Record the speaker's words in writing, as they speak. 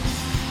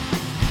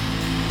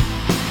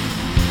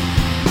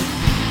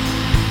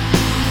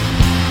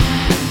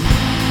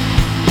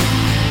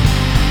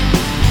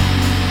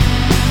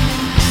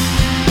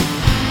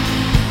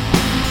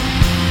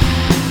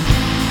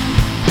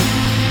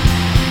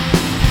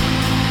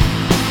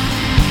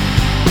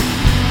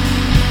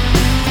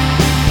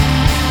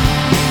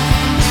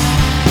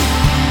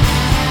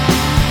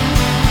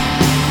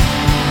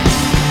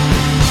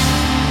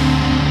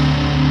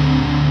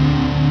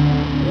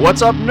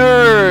What's up,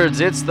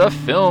 nerds? It's the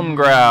Film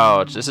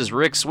Grouch. This is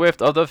Rick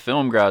Swift of the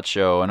Film Grouch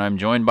Show, and I'm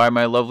joined by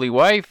my lovely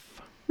wife,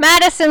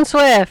 Madison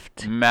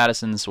Swift.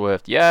 Madison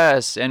Swift.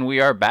 Yes, and we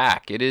are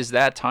back. It is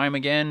that time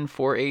again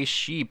for a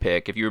she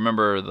pick. If you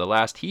remember, the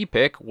last he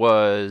pick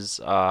was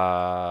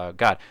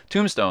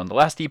Tombstone. The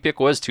last he pick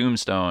was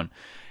Tombstone.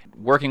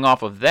 Working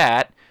off of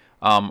that,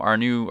 our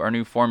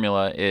new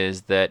formula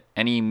is that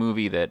any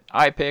movie that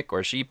I pick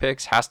or she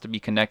picks has to be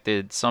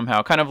connected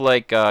somehow, kind of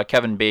like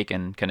Kevin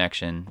Bacon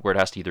connection, where it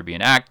has to either be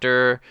an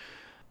actor,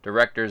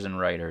 directors, and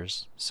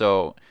writers.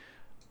 So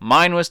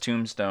mine was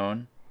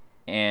Tombstone,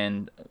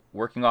 and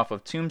working off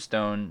of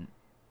Tombstone,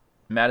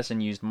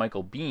 Madison used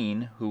Michael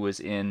Biehn, who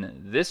was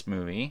in this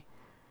movie.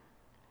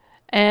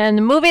 And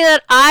the movie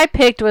that I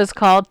picked was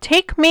called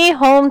Take Me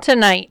Home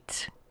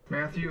Tonight.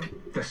 Matthew,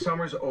 the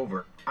summer's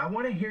over. I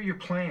want to hear your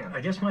plan. I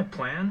guess my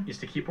plan is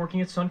to keep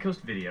working at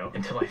Suncoast Video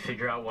until I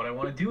figure out what I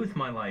want to do with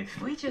my life.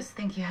 We just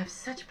think you have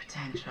such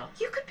potential.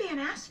 You could be an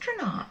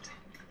astronaut.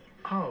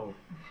 Oh,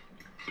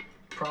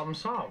 problem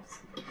solved.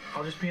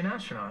 I'll just be an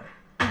astronaut.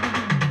 You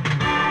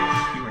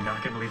are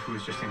not going to believe who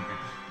was just in here.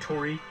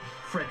 Tori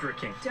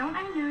Fredericking. Don't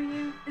I know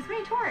you? It's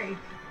me, Tori.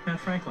 Matt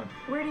Franklin.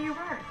 Where do you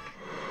work?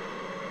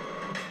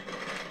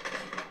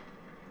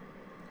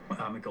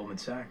 I'm at Goldman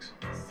Sachs.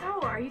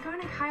 So, are you going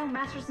to Kyle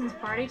Masterson's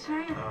party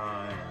tonight?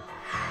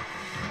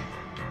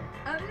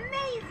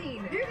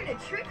 Amazing! You're gonna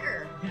trick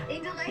her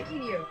into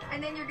liking you,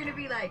 and then you're gonna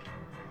be like,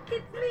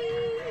 it's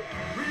me!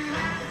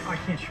 I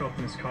can't show up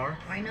in this car.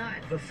 Why not?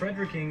 The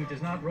Fredericking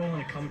does not roll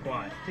in a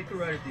kumquat. Take a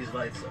ride at these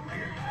lights up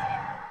here.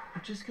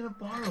 We're just gonna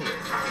borrow it.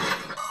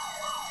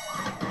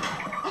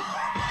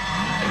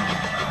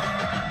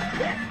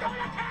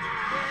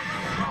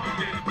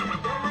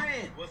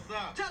 What's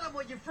up? Tell them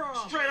where you're from.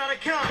 Straight out of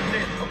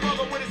Compton. A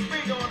brother with his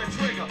finger on the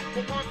trigger.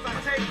 But once I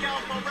take out,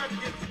 my rep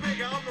gets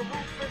bigger. I'm the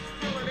ruthless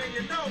killer, and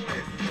you know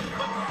it.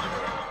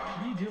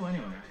 What do you do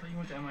anyway? I thought you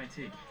went to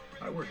MIT.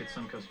 I work at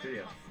Suncoast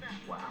Video.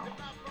 Wow.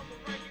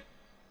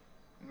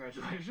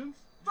 Congratulations.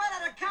 Right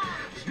out of Compton.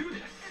 Let's do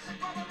this.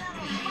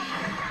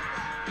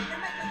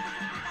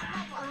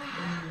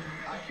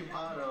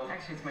 Occupado.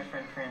 Actually, it's my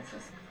friend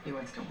Francis. He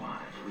wants to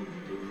watch.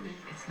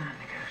 It's not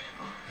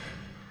negotiable.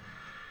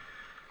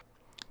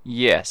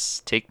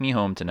 Yes, Take Me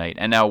Home Tonight.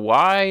 And now,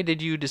 why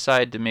did you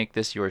decide to make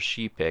this your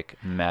she pick,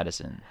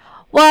 Madison?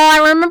 Well,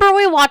 I remember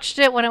we watched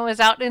it when it was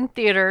out in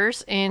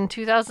theaters in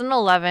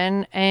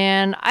 2011,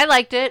 and I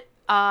liked it.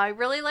 I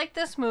really liked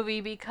this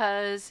movie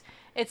because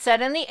it's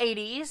set in the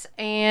 80s,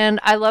 and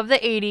I love the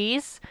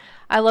 80s.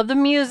 I love the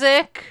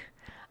music.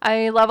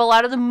 I love a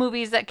lot of the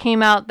movies that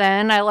came out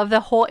then. I love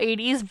the whole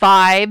 80s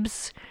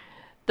vibes,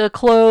 the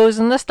clothes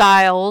and the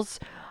styles.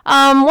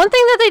 One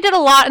thing that they did a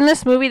lot in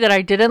this movie that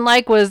I didn't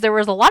like was there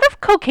was a lot of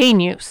cocaine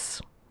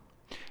use.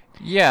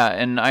 Yeah,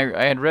 and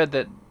I had read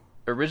that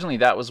originally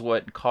that was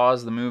what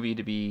caused the movie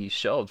to be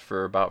shelved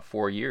for about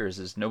 4 years,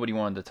 is nobody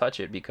wanted to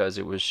touch it because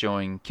it was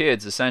showing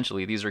kids,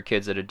 essentially. These are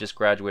kids that had just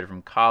graduated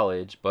from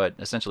college, but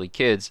essentially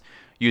kids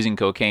using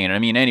cocaine. I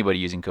mean, anybody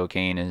using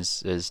cocaine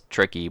is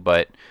tricky,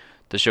 but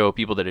to show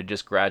people that had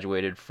just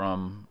graduated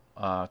from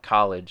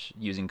college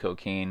using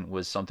cocaine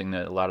was something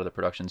that a lot of the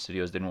production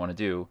studios didn't want to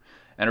do.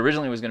 And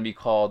originally it was going to be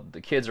called The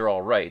Kids Are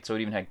All Right, so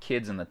it even had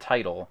kids in the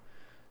title.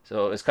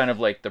 So it's kind of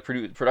like the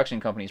production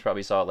companies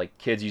probably saw it like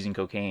kids using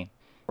cocaine.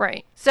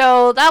 Right.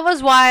 So that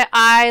was why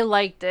I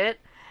liked it.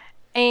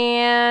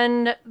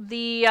 And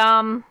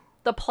the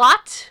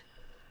plot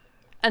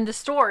and the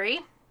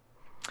story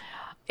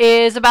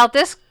is about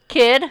this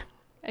kid.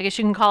 I guess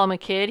you can call him a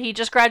kid. He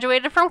just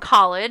graduated from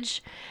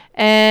college,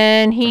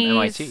 and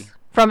he's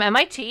from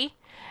MIT.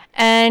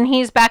 And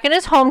he's back in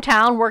his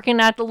hometown working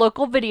at the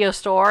local video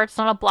store. It's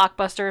not a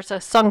Blockbuster, it's a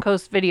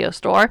Suncoast video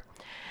store.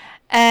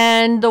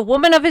 And the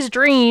woman of his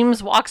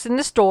dreams walks in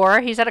the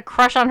store. He's had a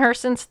crush on her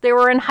since they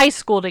were in high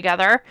school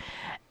together.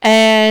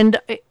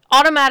 And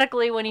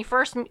automatically, when he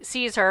first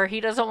sees her, he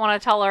doesn't want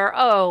to tell her,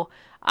 oh,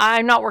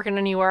 I'm not working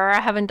anywhere.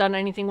 I haven't done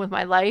anything with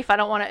my life. I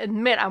don't want to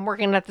admit I'm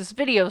working at this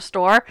video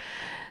store.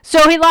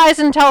 So he lies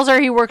and tells her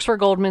he works for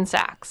Goldman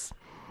Sachs.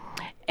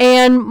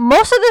 And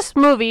most of this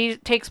movie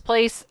takes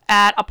place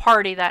at a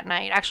party that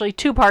night. Actually,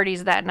 2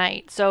 parties that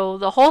night. So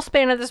the whole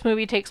span of this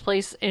movie takes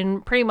place in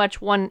pretty much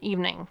one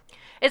evening.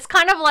 It's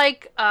kind of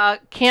like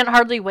Can't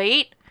Hardly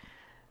Wait,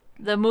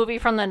 the movie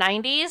from the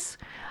 90s.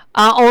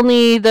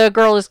 Only the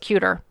girl is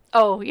cuter.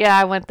 Oh, yeah,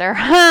 I went there.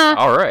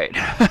 All right.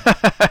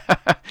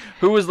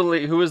 Who was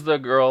the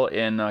girl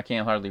in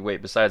Can't Hardly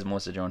Wait besides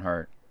Melissa Joan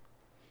Hart?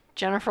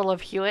 Jennifer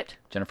Love Hewitt.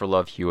 Jennifer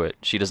Love Hewitt.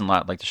 She doesn't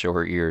like to show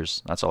her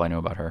ears. That's all I know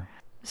about her.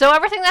 So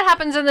everything that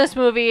happens in this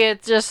movie,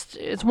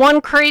 it's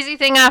one crazy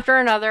thing after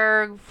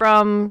another.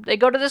 From they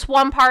go to this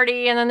one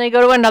party and then they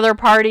go to another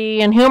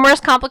party, and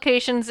humorous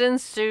complications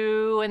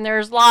ensue, and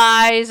there's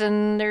lies,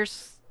 and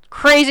there's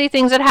crazy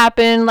things that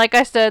happen. Like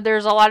I said,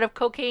 there's a lot of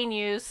cocaine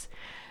use.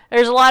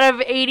 There's a lot of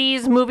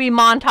 80s movie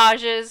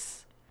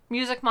montages,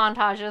 music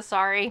montages,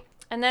 sorry.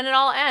 And then it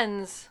all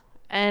ends.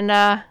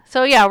 And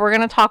so yeah, we're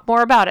going to talk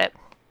more about it.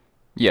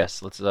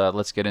 Yes,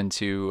 let's get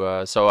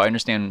into. So I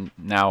understand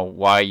now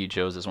why you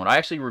chose this one. I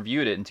actually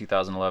reviewed it in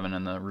 2011,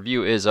 and the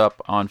review is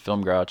up on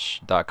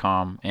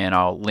filmgrouch.com, and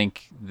I'll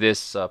link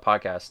this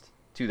podcast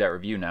to that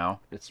review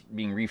now. It's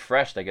being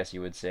refreshed, I guess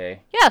you would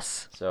say.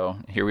 Yes. So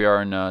here we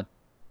are in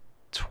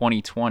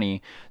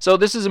 2020. So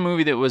this is a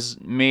movie that was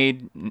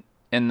made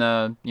in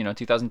the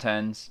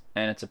 2010s,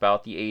 and it's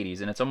about the 80s,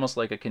 and it's almost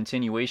like a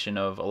continuation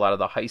of a lot of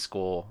the high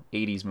school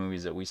 80s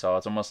movies that we saw.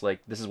 It's almost like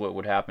this is what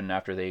would happen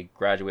after they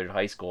graduated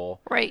high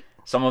school. Right.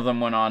 Some of them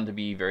went on to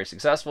be very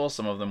successful,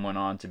 some of them went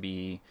on to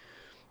be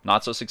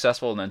not so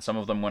successful, and then some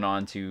of them went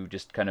on to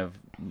just kind of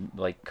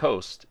like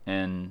coast.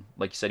 And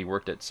like you said, he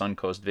worked at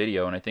Suncoast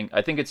Video, and I think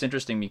it's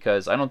interesting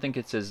because I don't think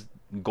it's his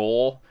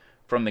goal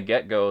from the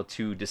get-go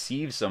to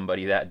deceive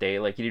somebody that day.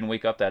 Like, he didn't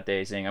wake up that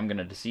day saying, I'm going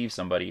to deceive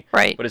somebody.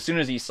 Right. But as soon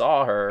as he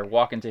saw her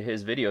walk into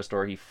his video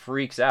store, he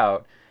freaks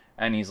out,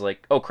 and he's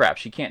like, oh crap,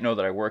 she can't know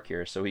that I work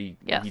here. So he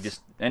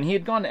just, and he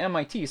had gone to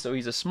MIT, so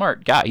he's a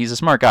smart guy.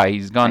 He's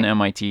gone to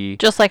MIT.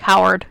 Just like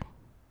Howard.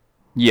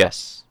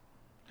 Yes.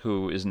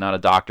 Who is not a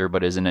doctor,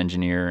 but is an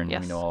engineer, and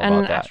we know all and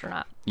about an that.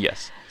 astronaut.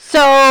 Yes.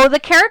 So the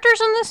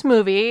characters in this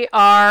movie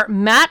are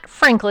Matt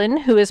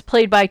Franklin, who is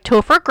played by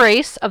Topher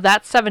Grace of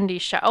That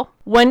 70s Show.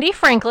 Wendy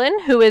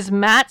Franklin, who is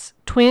Matt's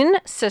twin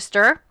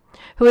sister,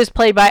 who is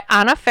played by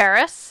Anna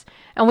Faris.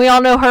 And we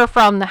all know her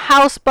from The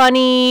House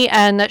Bunny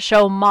and that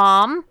show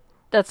Mom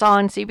that's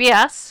on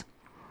CBS.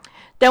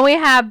 Then we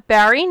have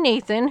Barry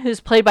Nathan, who's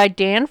played by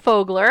Dan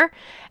Fogler,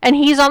 and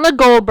he's on the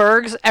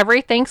Goldbergs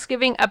every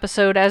Thanksgiving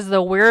episode as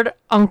the weird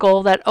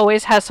uncle that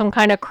always has some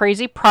kind of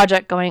crazy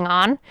project going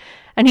on.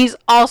 And he's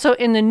also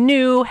in the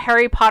new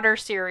Harry Potter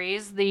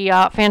series, the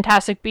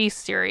Fantastic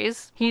Beasts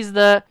series. He's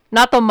not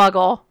the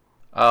Muggle.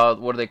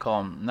 What do they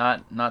call him?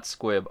 Not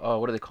Squib. Oh,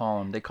 what do they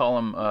call him? They call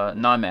him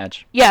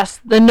Non-Maj.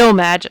 Yes, the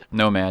No-Maj.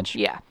 No-Maj.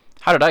 Yeah.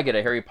 How did I get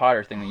a Harry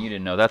Potter thing that you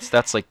didn't know? That's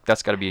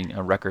got to be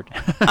a record.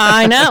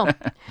 I know.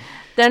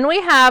 Then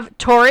we have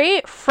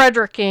Tori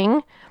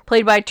Fredericking,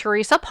 played by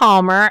Teresa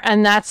Palmer,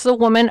 and that's the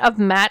woman of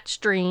Matt's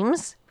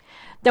dreams.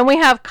 Then we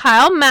have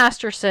Kyle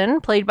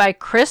Masterson, played by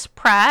Chris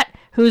Pratt,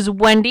 who's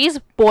Wendy's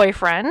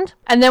boyfriend.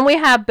 And then we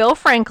have Bill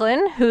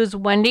Franklin, who's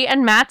Wendy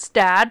and Matt's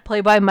dad,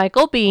 played by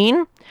Michael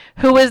Biehn,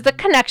 who is the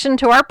connection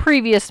to our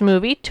previous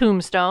movie,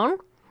 Tombstone,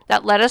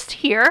 that led us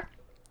here.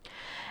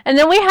 And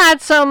then we had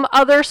some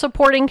other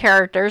supporting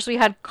characters. We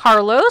had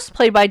Carlos,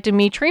 played by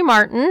Dimitri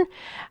Martin.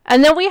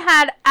 And then we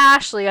had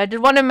Ashley. I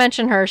did want to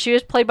mention her. She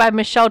was played by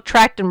Michelle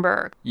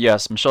Trachtenberg.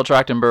 Yes, Michelle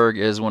Trachtenberg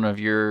is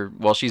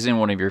she's in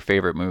one of your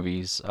favorite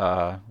movies,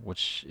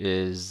 which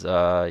is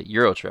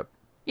Eurotrip.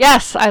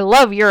 Yes, I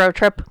love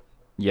Eurotrip.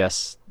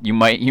 Yes, you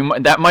might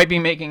that might be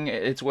making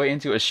its way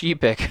into a she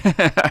pick.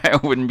 I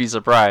wouldn't be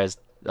surprised.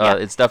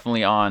 It's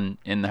definitely on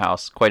in the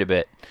house quite a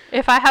bit.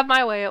 If I have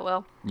my way, it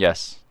will.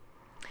 Yes.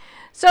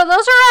 So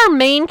those are our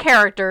main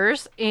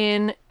characters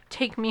in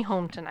Take Me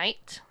Home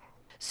Tonight.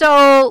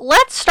 So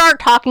let's start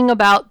talking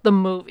about the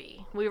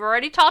movie. We've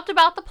already talked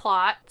about the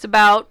plot. It's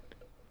about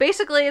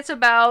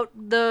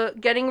the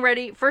getting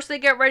ready. First they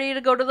get ready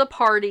to go to the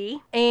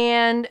party,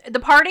 and the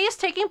party is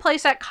taking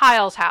place at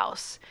Kyle's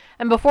house.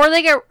 And before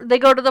they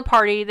go to the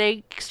party,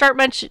 they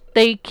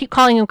keep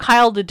calling him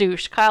Kyle the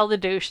douche,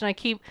 and I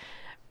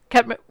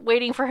kept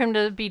waiting for him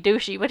to be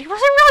douchey, but he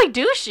wasn't really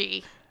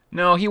douchey.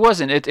 No, he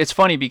wasn't. It's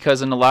funny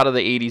because in a lot of the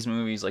 80s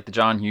movies, like the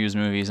John Hughes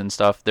movies and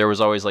stuff, there was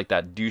always like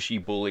that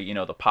douchey bully,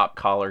 the pop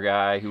collar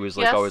guy who was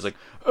like always like,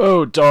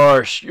 oh,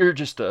 Darsh, you're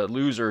just a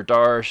loser,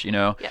 Darsh,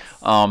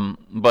 Yes.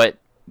 But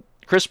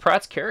Chris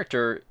Pratt's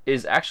character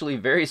is actually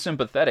very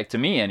sympathetic to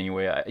me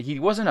anyway. He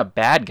wasn't a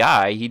bad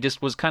guy. He just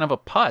was kind of a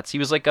putz. He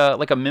was like a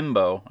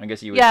mimbo, I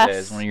guess you would say,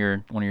 is one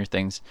of your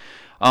things.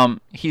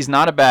 He's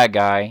not a bad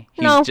guy.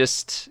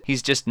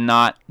 He's just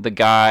not the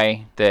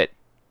guy that.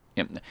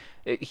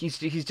 He's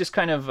just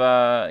kind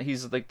of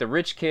he's like the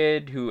rich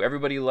kid who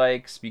everybody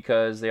likes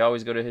because they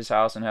always go to his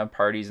house and have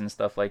parties and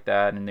stuff like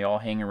that, and they all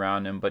hang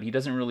around him, but he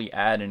doesn't really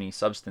add any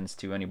substance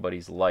to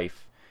anybody's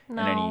life in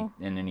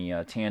any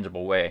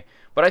tangible way.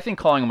 But I think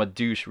calling him a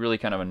douche really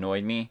kind of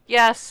annoyed me.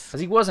 Yes. Because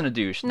he wasn't a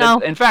douche. No.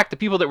 In fact, the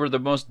people that were the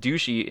most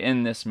douchey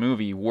in this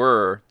movie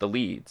were the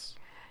leads.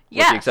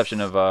 Yes. With the exception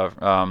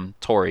of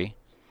Tori.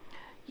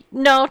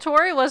 No,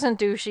 Tori wasn't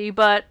douchey,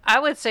 but I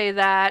would say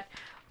that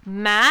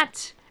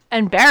Matt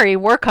and Barry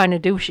were kind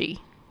of douchey.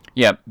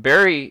 Yeah,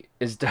 Barry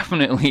is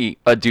definitely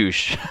a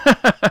douche.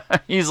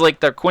 He's like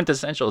the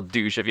quintessential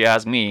douche, if you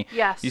ask me.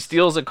 Yes. He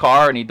steals a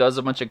car and he does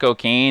a bunch of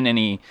cocaine and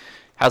he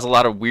has a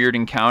lot of weird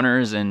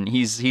encounters, and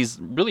he's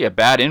really a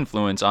bad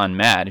influence on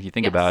Matt, if you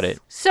think about it.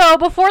 So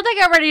before they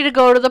get ready to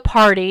go to the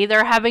party,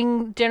 they're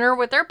having dinner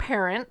with their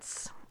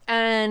parents,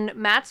 and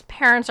Matt's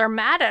parents are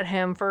mad at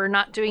him for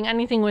not doing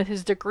anything with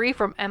his degree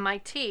from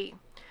MIT.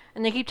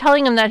 And they keep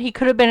telling him that he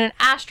could have been an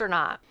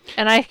astronaut.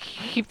 And I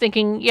keep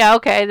thinking, yeah,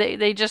 okay,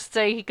 they just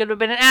say he could have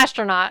been an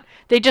astronaut.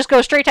 They just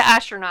go straight to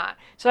astronaut.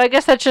 So I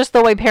guess that's just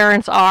the way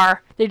parents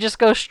are. They just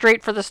go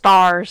straight for the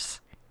stars.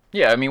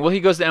 Yeah, I mean, well, he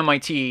goes to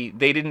MIT.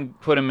 They didn't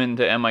put him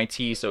into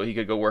MIT so he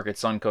could go work at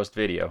Suncoast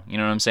Video. You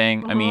know what I'm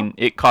saying? I mean,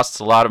 it costs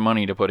a lot of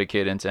money to put a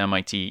kid into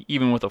MIT,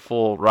 even with a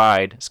full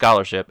ride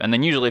scholarship. And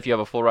then usually if you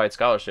have a full ride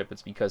scholarship,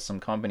 it's because some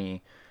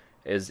company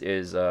is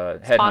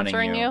headhunting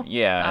Sponsoring you?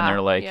 Yeah, and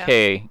they're like, yeah.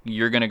 hey,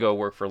 you're going to go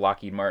work for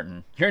Lockheed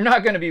Martin. You're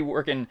not going to be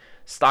working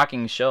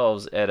stocking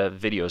shelves at a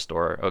video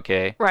store,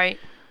 okay? Right.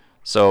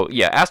 So,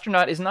 yeah,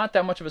 astronaut is not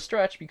that much of a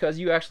stretch because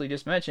you actually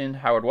just mentioned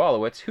Howard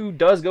Wolowitz, who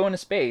does go into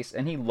space,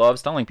 and he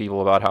loves telling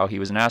people about how he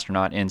was an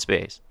astronaut in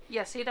space.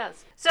 Yes, he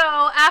does. So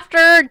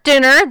after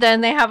dinner,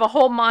 then they have a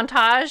whole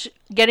montage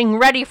getting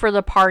ready for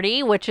the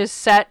party, which is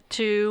set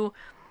to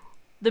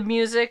the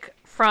music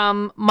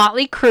from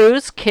Motley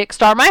Crue's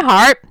Kickstart My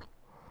Heart.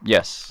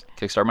 Yes,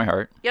 Kickstart My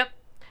Heart. Yep.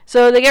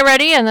 So they get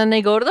ready, and then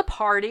they go to the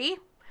party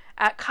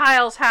at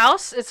Kyle's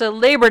house. It's a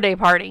Labor Day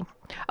party.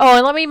 Oh,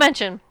 and let me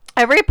mention,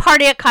 every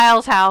party at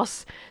Kyle's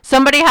house,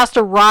 somebody has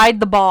to ride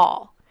the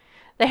ball.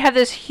 They have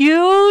this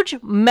huge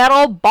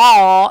metal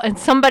ball, and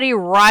somebody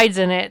rides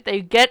in it.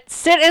 They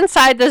sit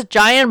inside this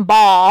giant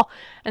ball,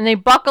 and they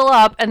buckle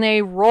up, and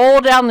they roll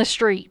down the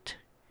street.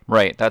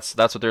 Right, that's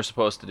what they're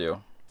supposed to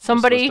do.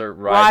 Somebody They're supposed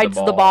to ride rides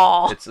the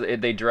ball.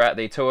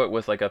 They tow it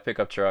with like a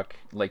pickup truck,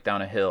 like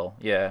down a hill.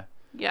 Yeah.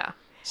 Yeah,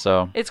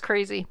 So, it's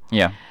crazy.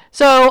 yeah.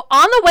 So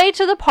on the way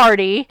to the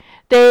party,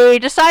 they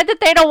decide that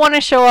they don't want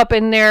to show up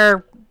in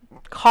their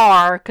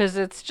car because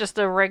it's just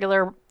a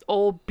regular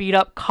old beat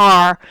up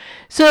car.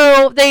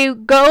 So they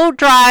go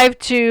drive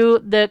to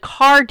the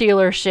car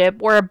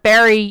dealership where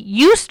Barry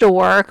used to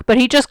work, but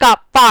he just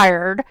got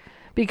fired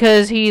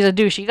because he's a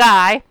douchey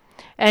guy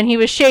and he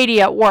was shady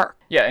at work.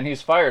 Yeah, and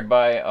he's fired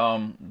by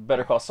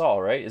Better Call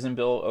Saul, right? Isn't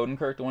Bill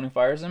Odenkirk the one who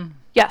fires him?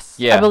 Yes,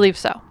 Yeah. I believe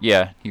so.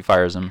 Yeah, he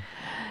fires him.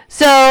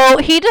 So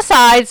he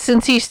decides,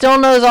 since he still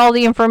knows all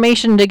the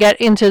information to get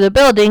into the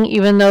building,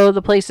 even though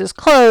the place is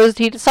closed,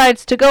 he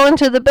decides to go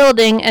into the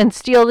building and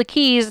steal the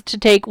keys to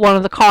take one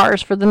of the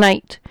cars for the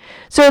night.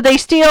 So they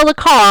steal the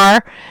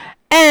car,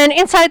 and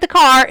inside the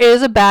car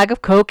is a bag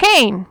of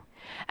cocaine.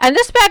 And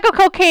this bag of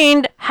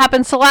cocaine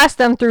happens to last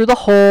them through the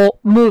whole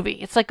movie.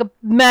 It's like a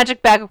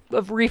magic bag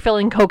of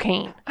refilling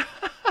cocaine.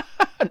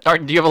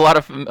 Do you have a lot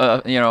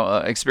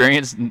of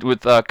experience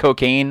with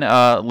cocaine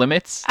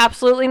limits?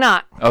 Absolutely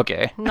not.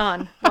 Okay.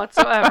 None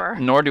whatsoever.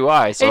 Nor do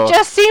I. So It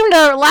just seemed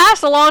to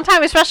last a long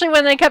time, especially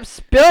when they kept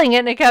spilling it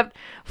and it kept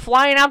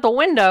flying out the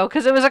window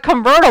because it was a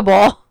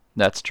convertible.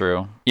 That's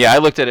true. Yeah, I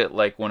looked at it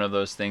like one of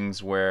those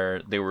things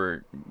where they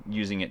were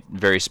using it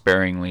very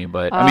sparingly,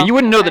 but I mean, you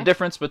wouldn't know the okay.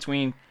 difference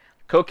between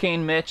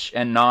cocaine Mitch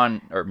and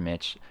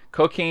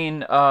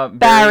cocaine Barry.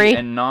 Barry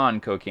and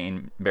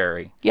non-cocaine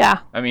Barry. Yeah,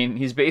 I mean,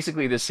 he's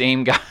basically the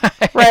same guy.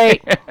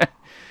 right.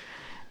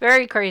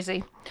 Very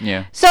crazy.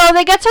 Yeah. So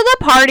they get to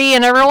the party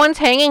and everyone's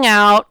hanging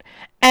out,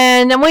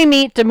 and then we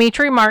meet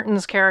Demetri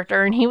Martin's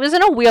character, and he was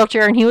in a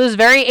wheelchair and he was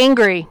very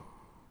angry.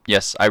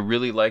 Yes, I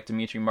really like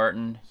Demetri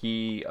Martin.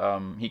 He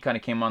kind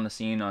of came on the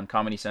scene on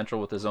Comedy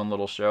Central with his own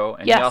little show,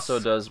 and Yes. he also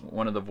does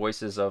one of the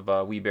voices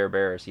of We Bare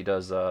Bears. He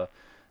does the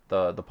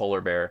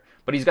polar bear,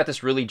 but he's got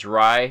this really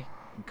dry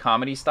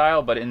comedy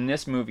style. But in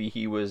this movie,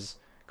 he was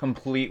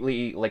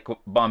completely like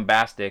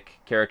bombastic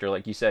character,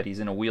 like you said. He's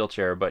in a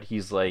wheelchair, but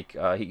he's like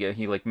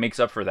he like makes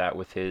up for that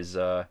with his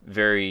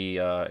very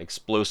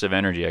explosive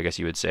energy, I guess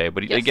you would say.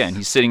 But Yes. again,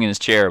 he's sitting in his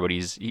chair, but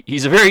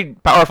he's a very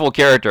powerful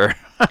character.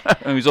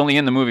 And he's only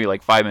in the movie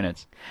like 5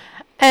 minutes.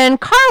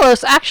 And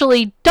Carlos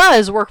actually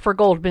does work for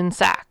Goldman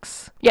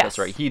Sachs. Yes. That's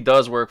right. He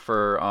does work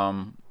for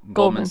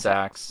Goldman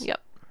Sachs. Yep.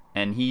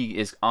 And he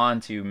is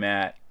on to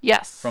Matt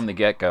Yes. from the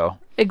get-go.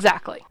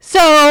 Exactly.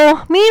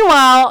 So,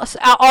 meanwhile,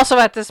 also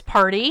at this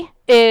party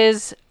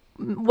is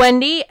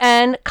Wendy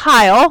and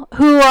Kyle,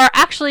 who are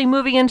actually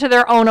moving into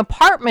their own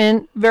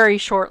apartment very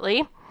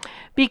shortly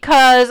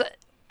because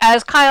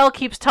as Kyle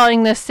keeps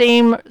telling the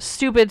same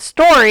stupid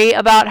story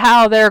about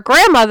how his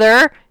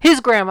grandmother,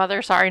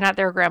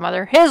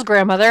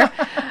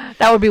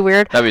 that would be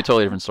weird. That'd be a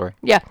totally different story.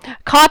 Yeah,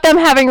 caught them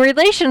having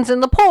relations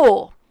in the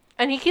pool.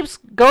 And he keeps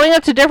going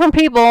up to different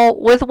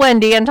people with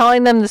Wendy and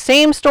telling them the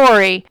same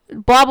story,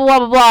 blah, blah, blah,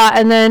 blah, blah.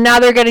 And then now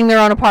they're getting their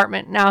own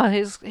apartment. Now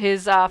his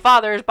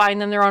father is buying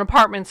them their own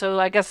apartment, so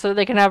I guess so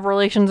they can have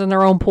relations in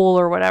their own pool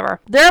or whatever.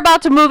 They're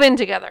about to move in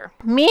together.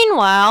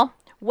 Meanwhile,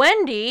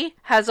 Wendy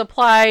has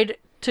applied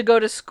to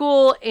go to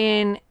school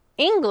in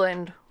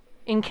England,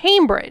 in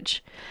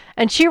Cambridge.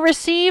 And she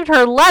received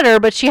her letter,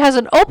 but she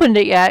hasn't opened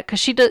it yet because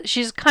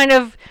she's kind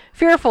of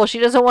fearful. She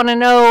doesn't want to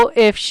know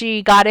if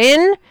she got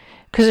in.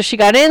 Because if she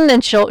got in, then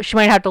she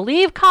might have to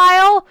leave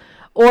Kyle.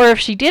 Or if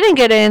she didn't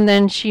get in,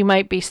 then she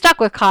might be stuck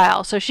with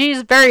Kyle. So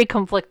she's very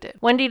conflicted.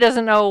 Wendy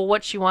doesn't know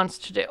what she wants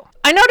to do.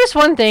 I noticed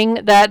one thing,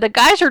 that the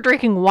guys are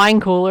drinking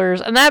wine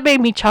coolers. And that made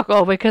me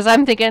chuckle because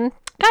I'm thinking,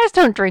 guys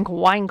don't drink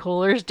wine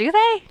coolers, do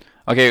they?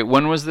 Okay,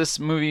 when was this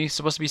movie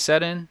supposed to be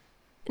set in?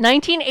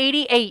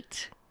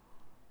 1988.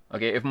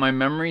 Okay, if my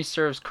memory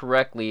serves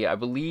correctly, I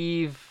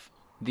believe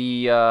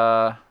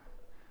the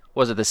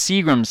was it the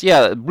Seagrams?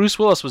 Yeah, Bruce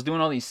Willis was doing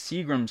all these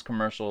Seagrams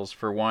commercials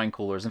for wine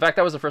coolers. In fact,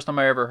 that was the first time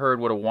I ever heard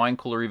what a wine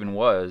cooler even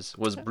was.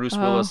 Was Bruce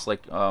Willis,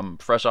 like,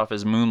 fresh off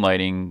his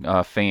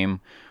moonlighting fame,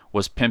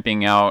 was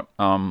pimping out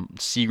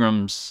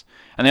Seagrams.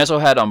 And they also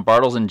had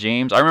Bartles and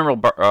James. I remember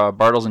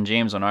Bartles and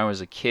James when I was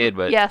a kid,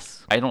 but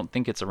Yes. I don't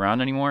think it's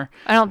around anymore.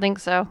 I don't think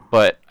so.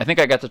 But I think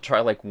I got to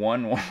try like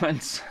one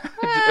once.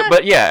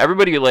 But yeah,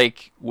 everybody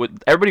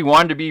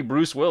wanted to be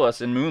Bruce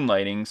Willis in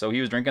moonlighting, so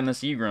he was drinking the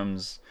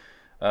Seagrams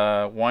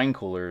wine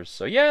coolers.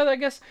 So yeah, I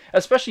guess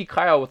especially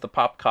Kyle with the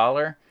pop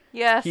collar,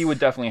 Yes. he would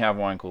definitely have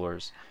wine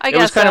coolers. I It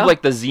was guess kind so. of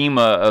like the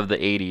Zima of the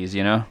 80s,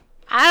 you know?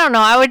 I don't know.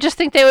 I would just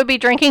think they would be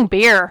drinking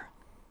beer.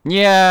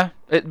 Yeah,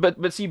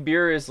 but see,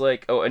 beer is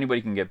like, oh,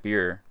 anybody can get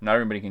beer. Not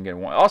everybody can get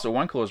wine. Also,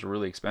 wine coolers are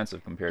really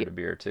expensive compared to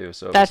beer too.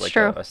 So That's it's like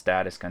true. a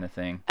status kind of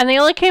thing. And they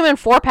only came in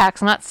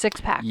 4-packs, not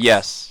 6-packs.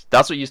 Yes,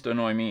 that's what used to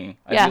annoy me.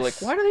 I'd be Yes. like,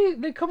 why do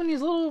they come in these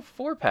little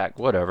 4-pack?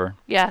 Whatever.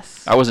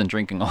 Yes. I wasn't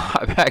drinking a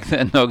lot back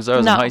then though, because I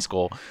was No. in high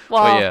school.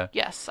 Well, but yeah.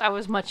 yes, I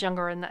was much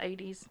younger in the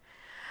 80s.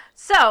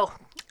 So,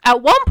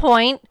 at one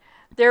point,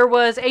 there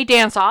was a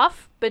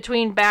dance-off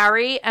between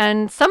Barry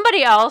and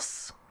somebody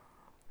else,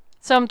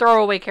 some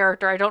throwaway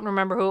character. I don't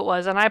remember who it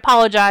was, and I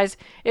apologize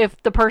if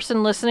the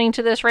person listening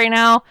to this right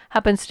now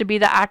happens to be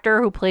the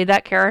actor who played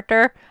that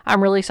character.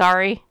 I'm really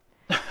sorry.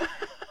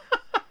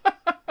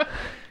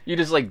 You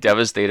just like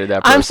devastated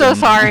that person. I'm so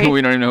sorry.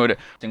 We don't even know who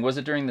to... Was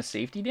it during the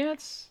safety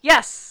dance?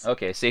 Yes.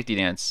 Okay, safety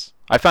dance.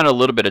 I found a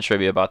little bit of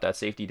trivia about that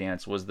safety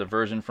dance. Was the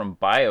version from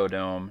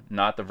Biodome,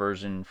 not the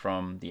version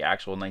from the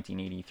actual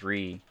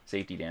 1983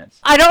 safety dance.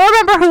 I don't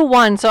remember who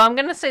won, so I'm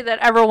going to say that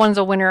everyone's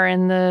a winner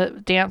in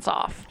the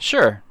dance-off.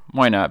 Sure,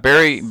 why not?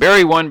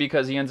 Barry won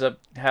because he ends up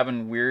having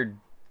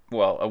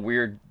a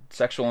weird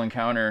sexual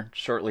encounter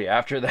shortly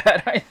after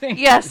that, I think.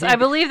 Yes, I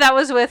believe that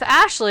was with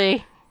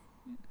Ashley,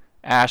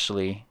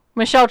 Ashley.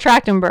 Michelle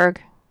Trachtenberg.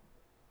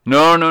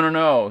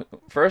 No.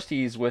 First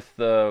he's with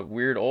the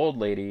weird old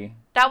lady.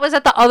 That was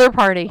at the other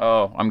party.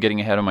 Oh, I'm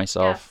getting ahead of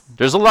myself. Yes.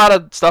 There's a lot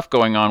of stuff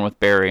going on with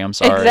Barry. I'm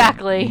sorry.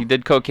 Exactly. He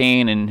did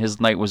cocaine and his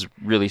night was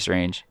really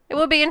strange. It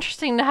would be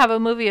interesting to have a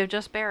movie of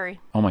just Barry.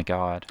 Oh my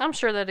God. I'm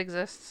sure that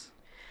exists.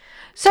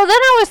 So then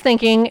I was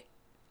thinking,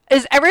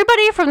 is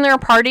everybody from their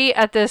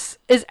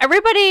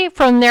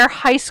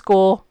high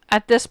school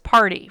at this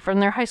party, from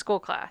their high school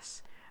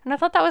class? And I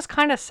thought that was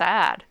kind of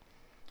sad.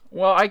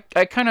 Well,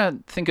 I kind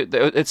of think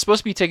it's supposed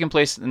to be taking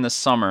place in the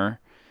summer,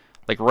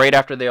 like right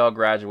after they all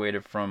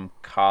graduated from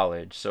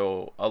college.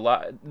 So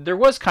there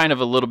was kind of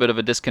a little bit of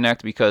a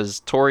disconnect because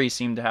Tori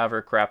seemed to have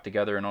her crap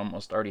together and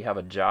almost already have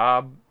a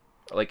job.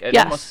 Like it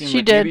Yes, almost seemed she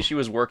like did. maybe she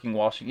was working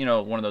while she,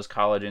 one of those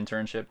college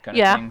internship kind of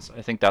Yeah. things.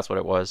 I think that's what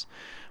it was.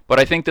 But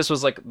I think this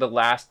was like the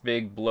last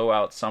big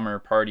blowout summer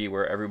party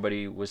where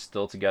everybody was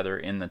still together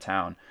in the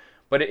town.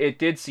 But it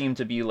did seem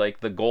to be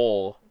like the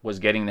goal was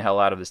getting the hell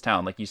out of this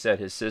town. Like you said,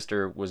 his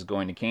sister was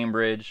going to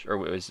Cambridge,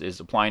 or is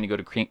applying to go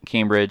to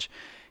Cambridge.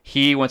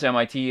 He went to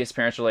MIT. His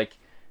parents were like,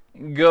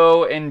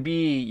 go and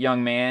be,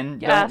 young man.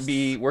 Yes. Don't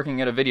be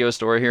working at a video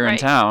store here in Right.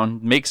 town.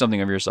 Make something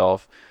of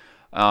yourself.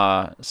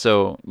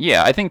 So,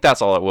 yeah, I think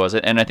that's all it was.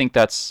 And I think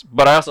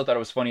but I also thought it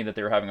was funny that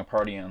they were having a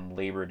party on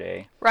Labor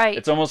Day. Right.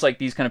 It's almost like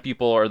these kind of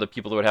people are the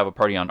people that would have a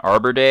party on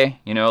Arbor Day,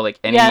 like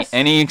Yes.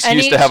 any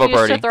excuse to have a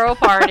party. to throw a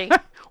party.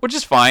 Which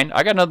is fine.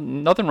 I got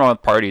nothing wrong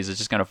with parties. It's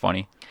just kind of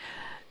funny.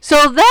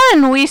 So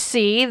then we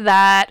see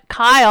that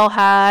Kyle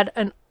had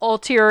an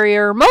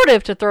ulterior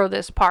motive to throw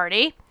this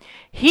party.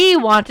 He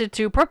wanted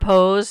to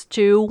propose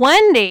to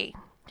Wendy.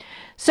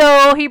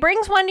 So he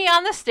brings Wendy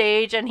on the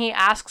stage and he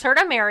asks her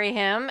to marry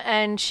him,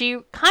 and she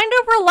kind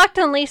of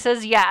reluctantly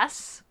says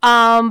yes.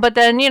 But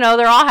then,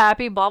 they're all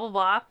happy, blah, blah,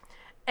 blah.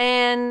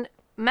 And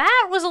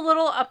Matt was a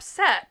little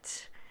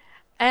upset.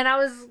 And I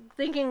was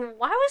thinking,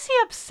 why was he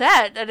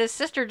upset that his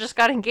sister just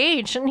got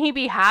engaged? Shouldn't he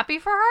be happy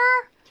for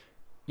her?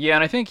 Yeah,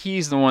 and I think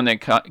he's the one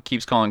that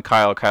keeps calling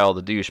Kyle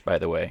the douche, by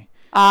the way.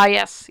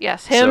 Yes. Him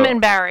So- and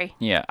Barry.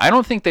 Yeah, I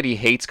don't think that he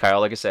hates Kyle.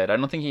 Like I said, I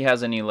don't think he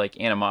has any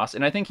animosity.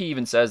 And I think he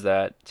even says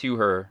that to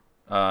her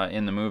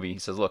in the movie. He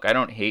says, look, I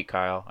don't hate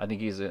Kyle. I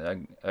think he's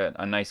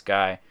a nice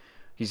guy.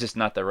 He's just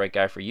not the right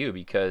guy for you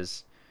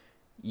because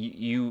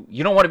you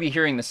don't want to be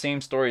hearing the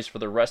same stories for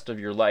the rest of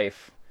your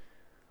life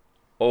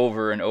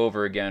over and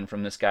over again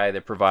from this guy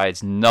that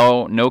provides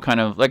no kind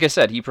of, like I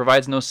said, he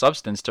provides no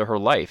substance to her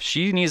life.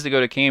 She needs to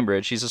go to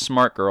Cambridge. She's a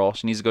smart girl.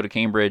 She needs to go to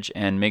Cambridge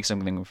and make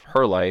something of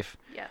her life,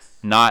 Yes.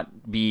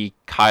 not be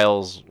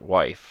Kyle's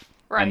wife.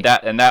 Right.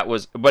 And that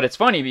was, but it's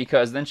funny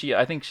because then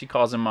I think she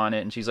calls him on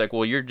it and she's like,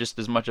 well, you're just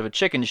as much of a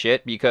chicken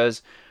shit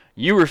because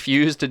you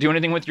refuse to do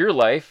anything with your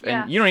life and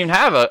Yes. you don't even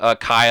have a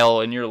Kyle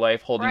in your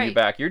life holding you Right.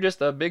 back. You're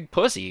just a big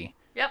pussy.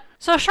 Yep.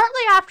 So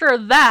shortly after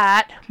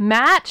that,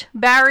 Matt,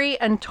 Barry,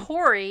 and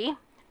Tori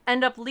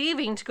end up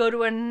leaving to go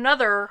to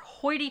another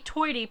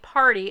hoity-toity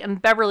party in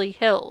Beverly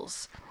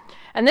Hills.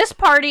 And this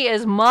party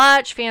is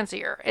much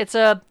fancier. It's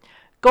a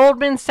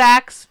Goldman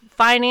Sachs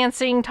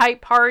financing type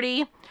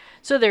party.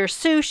 So there's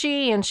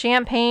sushi and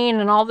champagne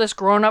and all this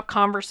grown-up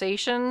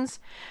conversations.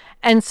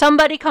 and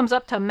somebody comes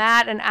up to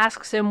Matt and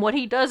asks him what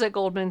he does at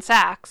Goldman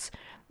Sachs.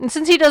 And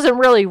since he doesn't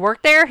really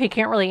work there, he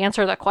can't really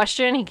answer the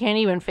question. He can't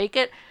even fake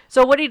it.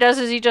 So what he does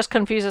is he just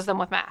confuses them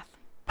with math.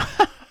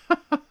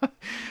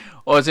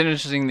 Well, it's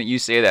interesting that you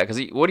say that,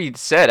 because what he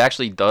said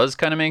actually does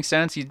kind of make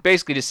sense. He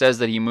basically just says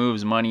that he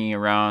moves money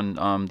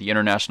around the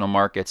international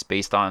markets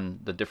based on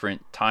the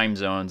different time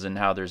zones and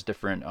how there's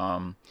different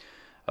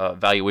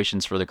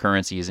valuations for the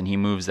currencies, and he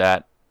moves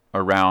that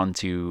around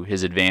to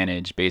his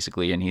advantage,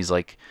 basically. And he's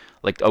like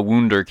a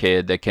Wunder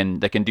kid that can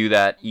do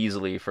that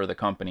easily for the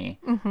company,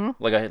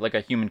 like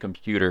a human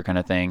computer kind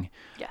of thing.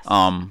 Yes.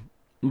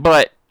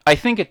 But I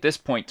think at this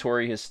point,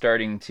 Tori is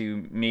starting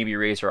to maybe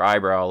raise her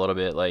eyebrow a little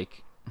bit,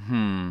 like.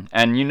 And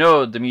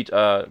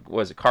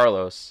was it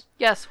Carlos?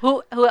 Yes,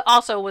 who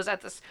also was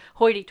at this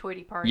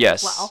hoity-toity party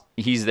as well.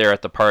 Yes, he's there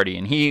at the party,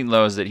 and he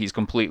knows that he's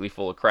completely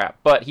full of crap.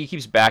 But he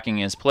keeps backing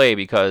his play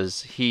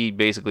because he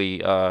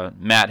basically,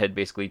 Matt had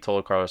basically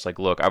told Carlos, like,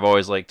 look, I've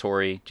always liked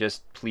Tori.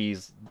 Just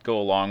please go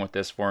along with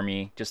this for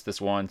me, just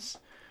this once.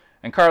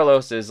 And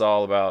Carlos is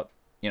all about,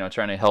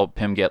 trying to help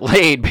him get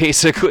laid,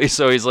 basically.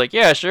 So he's like,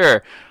 yeah,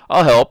 sure,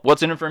 I'll help.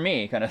 What's in it for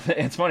me? Kind of thing.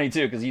 It's funny,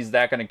 too, because he's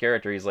that kind of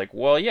character. He's like,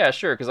 well, yeah,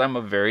 sure, because I'm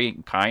a very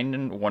kind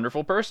and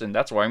wonderful person.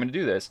 That's why I'm going to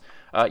do this.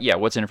 Yeah,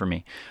 what's in it for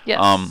me?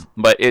 Yes.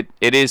 But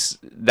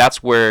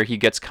that's where he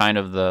gets kind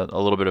of a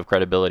little bit of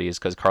credibility, is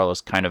because Carlos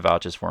kind of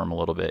vouches for him a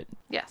little bit.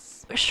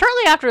 Yes.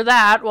 Shortly after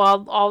that,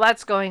 while all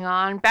that's going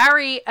on,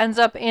 Barry ends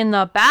up in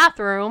the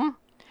bathroom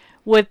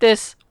with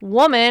this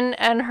woman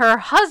and her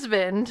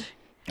husband.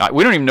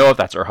 We don't even know if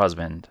that's her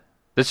husband.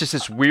 That's just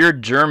this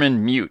weird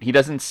German mute. He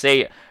doesn't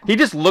say. He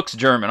just looks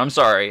German. I'm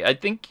sorry. I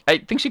think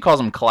she calls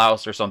him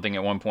Klaus or something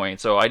at one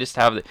point. So I just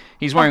have.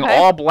 He's wearing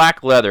all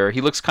black leather.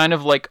 He looks kind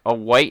of like a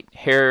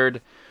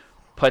white-haired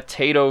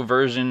potato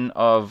version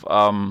of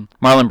Marlon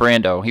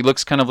Brando. He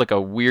looks kind of like a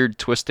weird,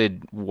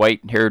 twisted,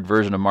 white-haired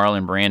version of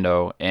Marlon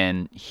Brando.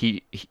 And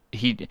he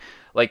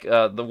like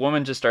the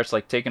woman just starts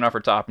like taking off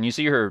her top, and you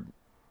see her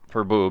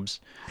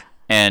boobs,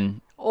 and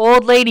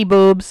old lady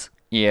boobs.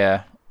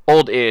 Yeah.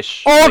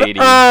 Old-ish lady.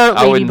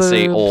 I wouldn't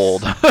say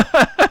old.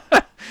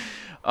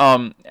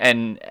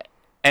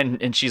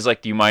 And she's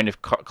like, do you mind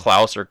if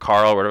Klaus or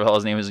Carl, whatever the hell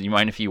his name is, do you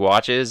mind if he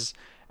watches?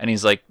 And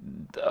he's like,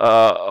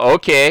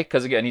 okay,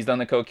 because again, he's done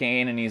the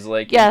cocaine, and he's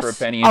like, yes, in for a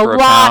penny, in for a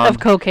pound. A lot of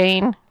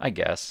cocaine. I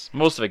guess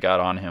most of it got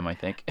on him, I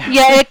think.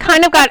 Yeah, it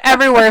kind of got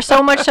everywhere,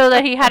 so much so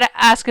that he had to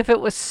ask if it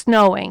was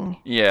snowing.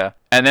 Yeah,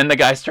 and then the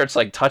guy starts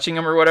like touching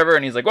him or whatever,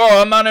 and he's like,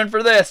 "Whoa, I'm not in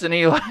for this," and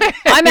he like,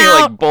 I'm he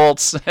out. like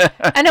bolts.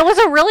 And it was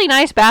a really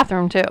nice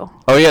bathroom too.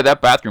 Oh yeah,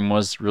 that bathroom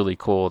was really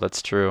cool.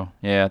 That's true.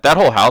 Yeah, that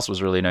whole house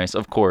was really nice.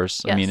 Of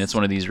course, yes. I mean it's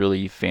one of these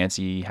really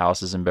fancy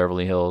houses in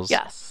Beverly Hills.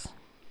 Yes.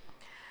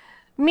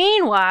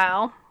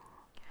 Meanwhile,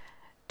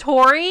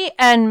 Tori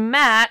and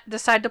Matt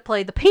decide to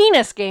play the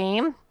penis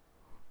game. Do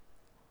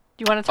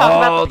you want to talk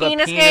about the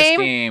penis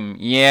game?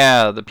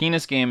 Yeah, the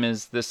penis game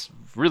is this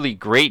really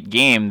great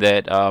game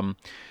that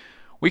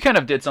we kind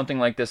of did something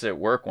like this at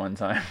work one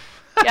time.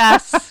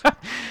 Yes.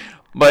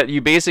 But you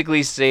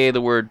basically say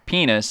the word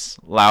penis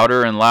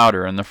louder and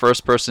louder, and the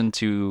first person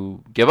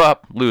to give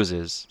up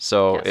loses.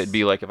 So yes. It'd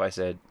be like if I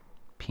said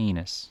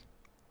penis.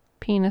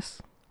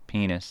 Penis.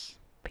 Penis.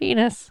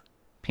 Penis.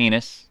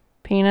 Penis.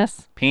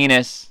 Penis.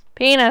 Penis.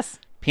 Penis.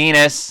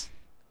 Penis.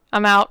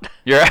 I'm out.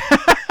 You're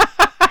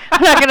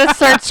I'm not going to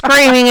start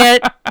screaming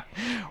it.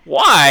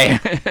 Why?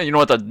 You know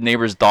what, the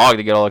neighbor's dog,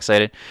 they get all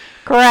excited.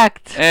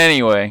 Correct.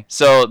 Anyway,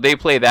 so they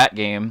play that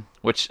game,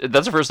 which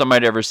that's the first time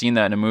I'd ever seen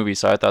that in a movie,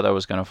 so I thought that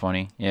was kind of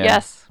funny. Yeah.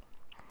 Yes.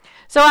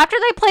 So after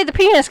they played the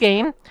penis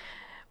game,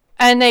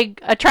 and they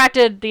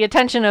attracted the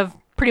attention of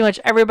pretty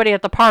much everybody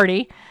at the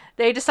party,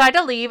 they decide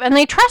to leave, and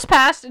they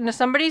trespassed into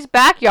somebody's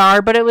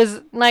backyard, but it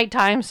was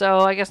nighttime, so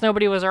I guess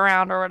nobody was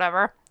around or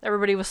whatever.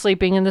 Everybody was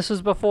sleeping, and this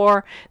was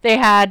before they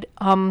had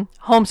home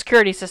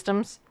security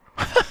systems.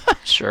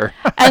 Sure.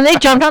 And they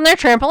jumped on their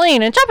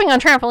trampoline, and jumping on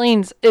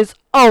trampolines is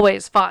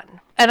always fun.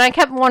 And I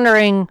kept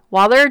wondering,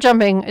 while they're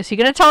jumping, is he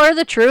going to tell her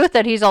the truth,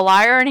 that he's a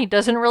liar and he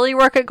doesn't really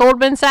work at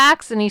Goldman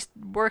Sachs and he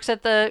works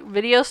at the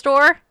video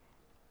store?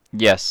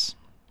 Yes.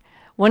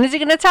 When is he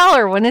going to tell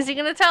her? When is he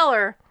going to tell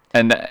her?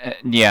 And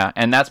yeah,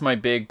 and that's my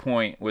big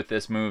point with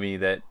this movie,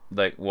 that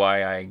like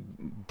why I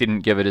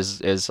didn't give it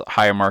as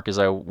high a mark as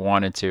I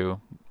wanted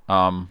to,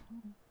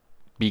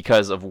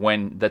 because of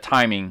when the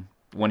timing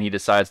when he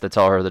decides to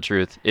tell her the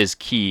truth is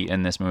key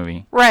in this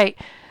movie. Right.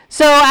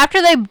 So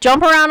after they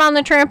jump around on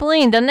the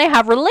trampoline, then they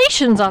have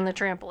relations on the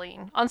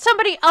trampoline, on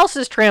somebody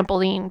else's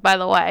trampoline, by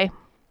the way.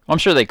 I'm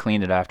sure they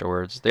cleaned it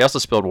afterwards. They also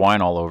spilled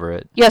wine all over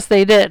it. Yes,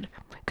 they did,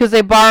 because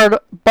they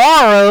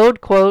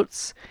borrowed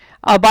quotes,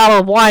 a bottle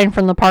of wine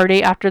from the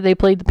party after they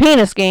played the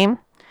penis game.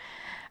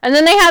 And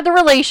then they had the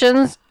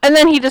relations, and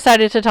then he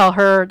decided to tell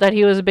her that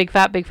he was a big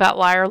fat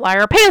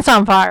liar, pants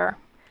on fire.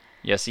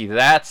 Yeah, see,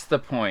 that's the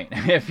point.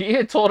 If he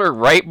had told her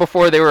right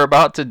before they were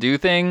about to do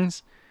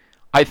things,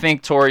 I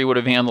think Tori would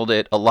have handled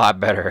it a lot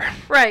better.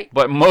 Right.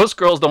 But most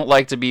girls don't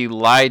like to be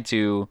lied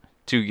to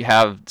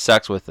have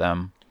sex with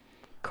them.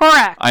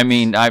 Correct. I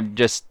mean, I'm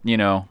just,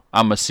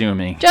 I'm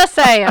assuming. Just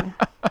saying.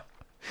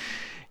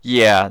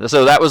 Yeah,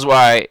 so that was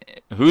why.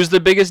 Who's the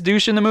biggest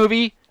douche in the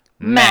movie?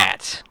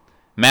 Matt.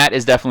 Matt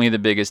is definitely the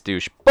biggest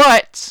douche.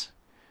 But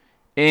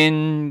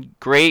in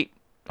great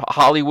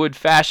Hollywood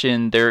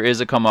fashion, there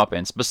is a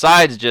comeuppance.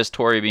 Besides just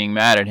Tori being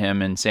mad at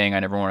him and saying, I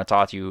never want to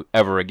talk to you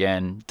ever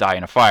again, die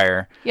in a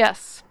fire.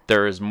 Yes.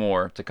 There is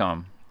more to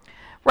come.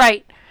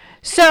 Right.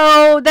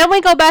 So then we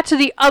go back to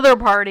the other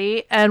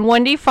party, and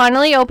Wendy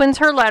finally opens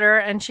her letter,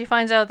 and she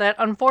finds out that,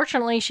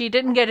 unfortunately, she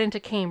didn't get into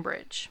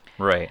Cambridge.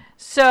 Right.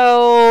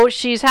 So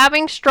she's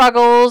having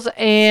struggles,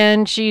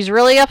 and she's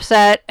really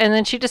upset, and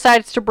then she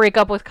decides to break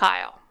up with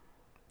Kyle.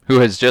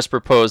 Who has just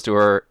proposed to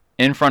her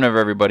in front of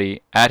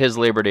everybody at his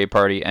Labor Day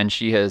party, and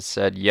she has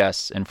said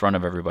yes in front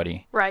of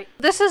everybody. Right.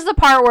 This is the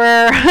part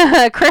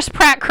where Chris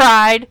Pratt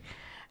cried,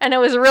 and it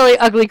was a really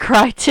ugly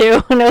cry,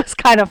 too, and it was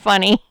kind of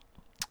funny.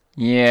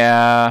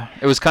 Yeah,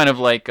 it was kind of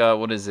like,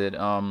 what is it,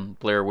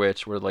 Blair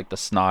Witch, where like the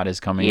snot is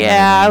coming out.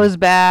 Yeah, it was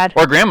bad.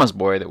 Or Grandma's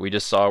Boy that we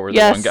just saw where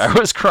Yes. the one guy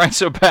was crying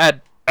so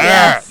bad.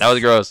 Yes. That was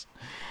gross.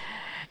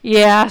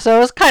 Yeah, so it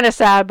was kind of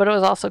sad, but it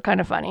was also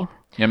kind of funny.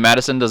 Yeah,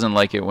 Madison doesn't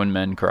like it when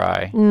men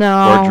cry.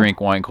 No. Or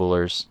drink wine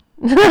coolers.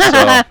 So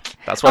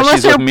that's why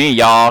she's with me,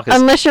 y'all.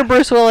 Unless you're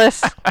Bruce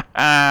Willis.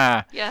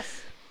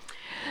 Yes.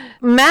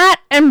 Matt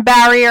and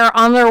Barry are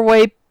on their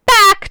way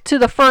back to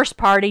the first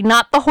party,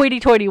 not the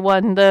hoity-toity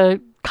one,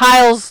 the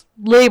Kyle's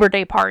Labor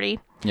Day party.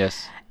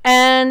 Yes.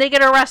 And they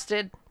get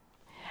arrested.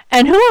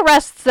 And who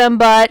arrests them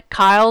but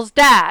Kyle's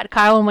dad,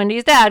 Kyle and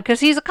Wendy's dad,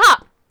 because he's a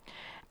cop.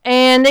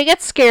 And they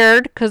get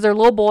scared because they're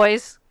little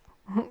boys.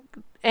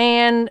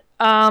 And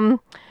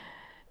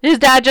his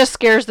dad just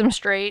scares them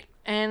straight.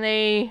 And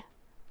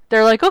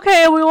they're like,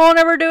 okay, we won't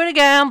ever do it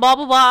again, blah,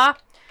 blah, blah.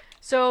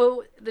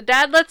 So the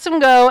dad lets them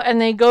go, and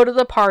they go to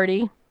the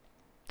party,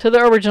 to the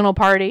original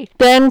party.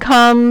 Then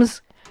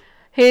comes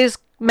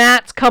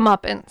Matt's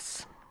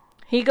comeuppance.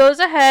 He goes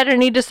ahead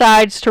and he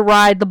decides to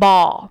ride the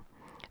ball.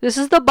 This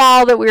is the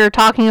ball that we were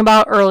talking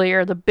about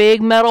earlier, the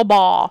big metal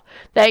ball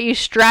that you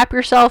strap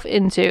yourself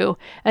into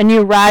and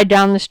you ride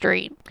down the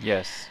street.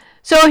 Yes.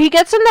 So he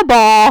gets in the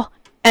ball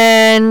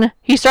and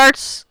he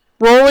starts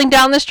rolling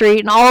down the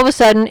street, and all of a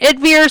sudden it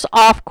veers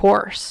off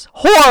course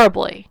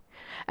horribly.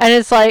 And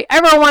it's like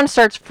everyone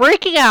starts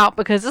freaking out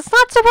because it's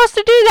not supposed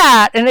to do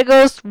that. And it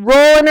goes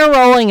rolling and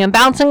rolling and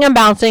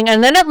bouncing,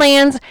 and then it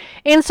lands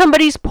in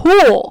somebody's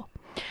pool.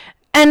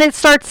 And it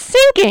starts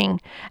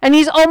sinking, and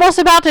he's almost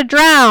about to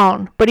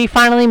drown, but he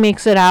finally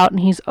makes it out, and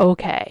he's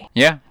okay.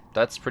 Yeah,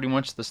 that's pretty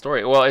much the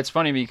story. Well, it's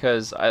funny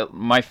because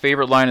my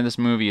favorite line in this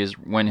movie is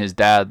when his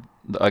dad,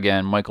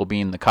 again, Michael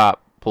Biehn, the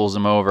cop, pulls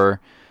him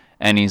over,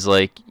 and he's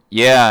like,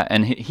 yeah,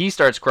 and he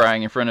starts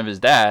crying in front of his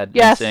dad,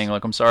 yes, and saying,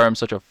 like, I'm sorry, I'm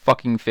such a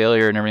fucking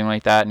failure, and everything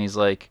like that, and he's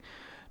like,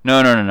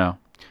 no.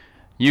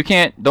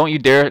 Don't you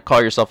dare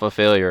call yourself a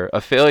failure.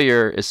 A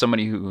failure is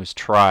somebody who has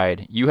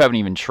tried. You haven't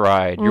even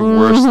tried. You're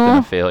worse than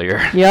a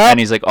failure. Yep. And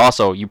he's like,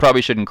 also, you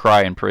probably shouldn't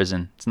cry in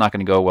prison. It's not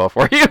going to go well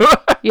for you.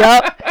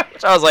 Yep.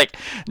 Which I was like,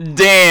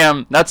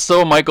 damn, that's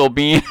so Michael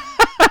Biehn.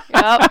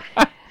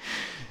 Yep.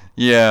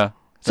 Yeah.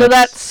 So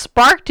that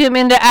sparked him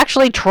into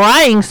actually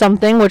trying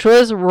something, which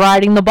was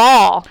riding the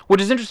ball.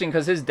 Which is interesting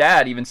because his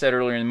dad even said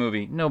earlier in the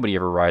movie, nobody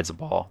ever rides a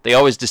ball. They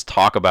always just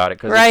talk about it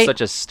because right, it's such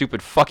a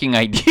stupid fucking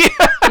idea.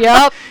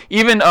 Yep.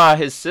 Even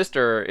his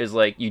sister is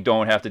like, you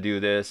don't have to do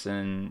this,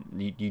 and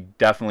you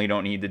definitely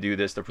don't need to do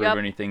this to prove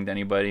anything to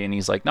anybody. And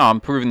he's like, no, I'm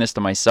proving this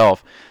to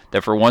myself,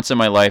 that for once in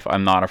my life,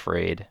 I'm not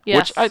afraid.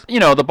 Yes. Which,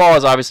 the ball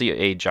is obviously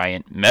a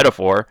giant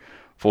metaphor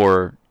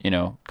for,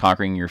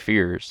 conquering your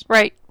fears.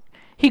 Right.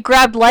 He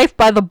grabbed life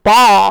by the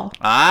ball.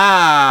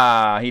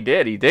 Ah, he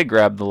did. He did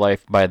grab the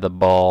life by the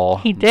ball.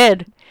 He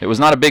did. It was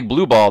not a big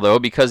blue ball, though,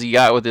 because he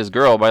got with this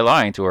girl by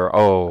lying to her.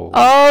 Oh.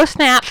 Oh,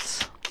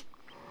 snaps.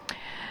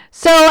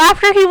 So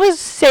after he was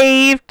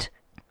saved,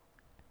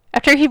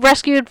 after he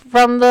rescued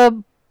from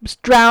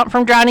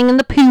drowning in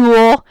the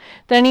pool,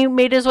 then he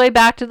made his way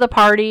back to the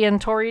party, and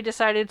Tori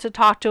decided to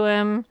talk to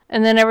him,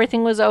 and then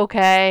everything was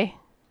okay.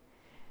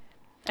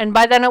 And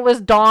by then it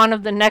was dawn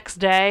of the next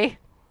day.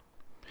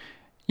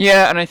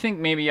 Yeah, and I think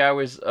maybe I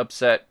was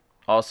upset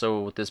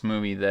also with this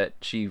movie that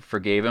she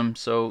forgave him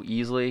so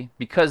easily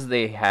because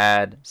they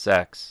had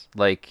sex.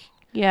 Like,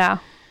 yeah.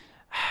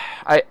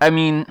 I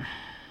mean,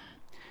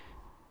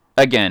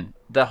 again,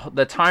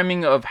 the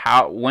timing of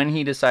when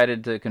he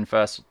decided to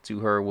confess to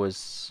her was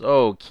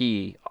so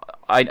key.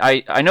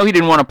 I know he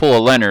didn't want to pull a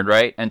Leonard,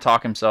 right, and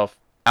talk himself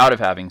out of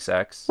having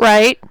sex.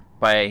 Right.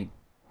 By,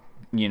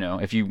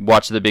 if you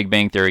watch The Big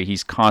Bang Theory,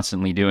 he's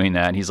constantly doing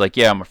that. He's like,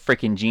 yeah, I'm a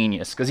freaking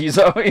genius, because he's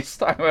always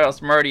talking about how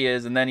smart he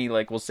is, and then he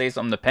will say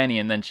something to Penny,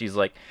 and then she's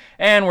like,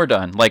 and we're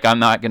done. Like, I'm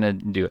not going to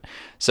do it.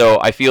 So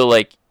I feel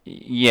like,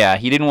 yeah,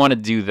 he didn't want to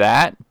do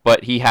that,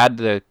 but he had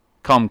to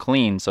come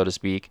clean, so to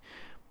speak,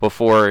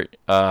 before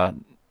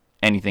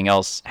anything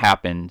else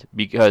happened,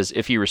 because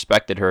if he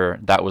respected her,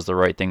 that was the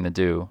right thing to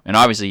do. And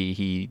obviously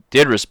he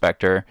did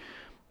respect her,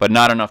 but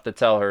not enough to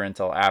tell her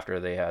until after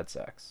they had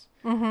sex.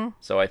 Mm-hmm.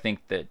 So I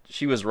think that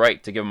she was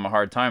right to give him a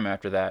hard time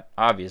after that,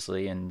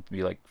 obviously, and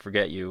be like,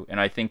 forget you. And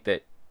I think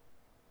that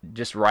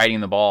just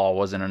riding the ball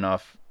wasn't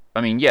enough.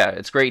 I mean, yeah,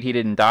 it's great he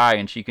didn't die,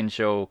 and she can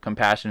show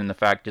compassion in the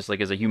fact, just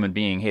like as a human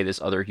being, hey,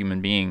 this other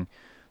human being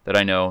that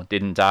I know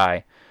didn't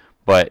die.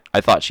 But I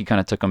thought she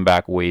kind of took him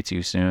back way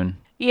too soon.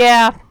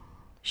 Yeah.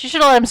 She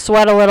should have let him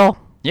sweat a little.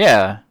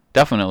 Yeah,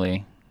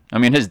 definitely. I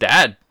mean, his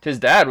dad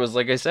was,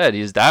 like I said,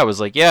 his dad was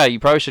like, yeah, you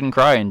probably shouldn't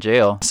cry in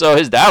jail. So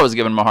his dad was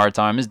giving him a hard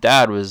time. His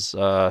dad was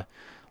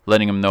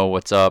letting him know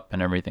what's up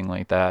and everything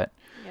like that.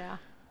 Yeah.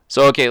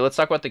 So, okay, let's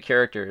talk about the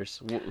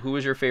characters. Who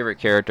was your favorite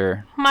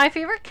character? My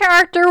favorite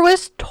character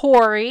was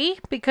Tori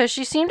because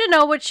she seemed to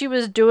know what she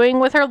was doing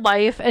with her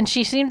life and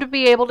she seemed to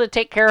be able to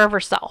take care of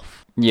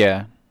herself.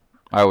 Yeah,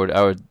 I would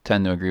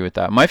tend to agree with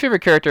that. My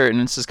favorite character, and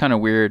this is kind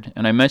of weird,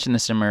 and I mentioned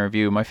this in my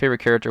review, my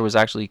favorite character was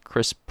actually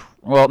Chris...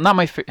 Well, not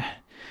my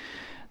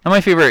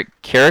favorite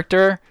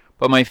character,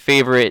 but my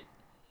favorite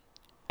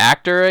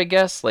actor, I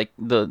guess. Like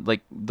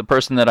the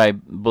person that I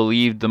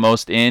believed the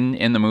most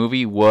in the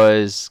movie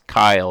was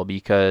Kyle,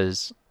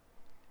 because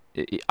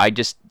I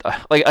just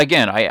I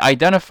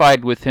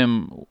identified with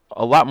him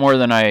a lot more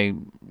than I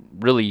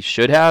really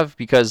should have,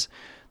 because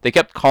they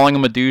kept calling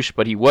him a douche,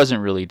 but he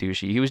wasn't really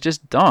douchey. He was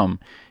just dumb.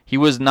 He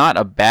was not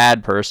a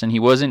bad person. He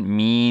wasn't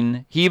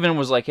mean. He even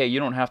was like, hey, you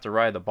don't have to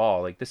ride the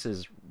ball. Like, this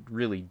is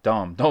really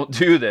dumb. Don't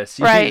do this.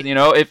 Right. You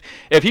know,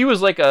 if he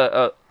was like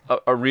a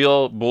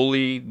real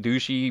bully,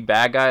 douchey,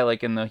 bad guy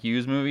like in the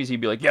Hughes movies,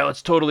 he'd be like, yeah,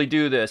 let's totally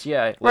do this.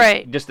 Yeah. Like,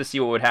 right. Just to see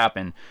what would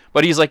happen.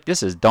 But he's like,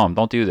 this is dumb.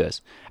 Don't do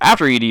this.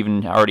 After he'd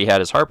even already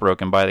had his heart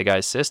broken by the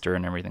guy's sister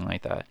and everything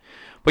like that.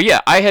 But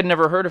yeah, I had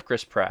never heard of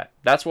Chris Pratt.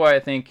 That's why I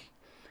think...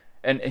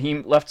 And he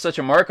left such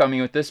a mark on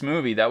me with this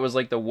movie. That was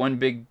like the one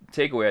big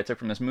takeaway I took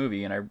from this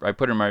movie. And I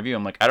put it in my review.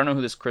 I'm like, I don't know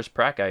who this Chris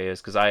Pratt guy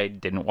is, because I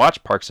didn't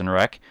watch Parks and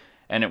Rec.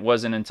 And it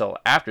wasn't until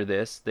after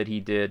this that he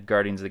did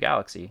Guardians of the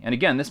Galaxy. And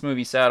again, this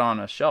movie sat on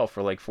a shelf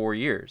for like 4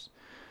 years.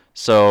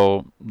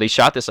 So they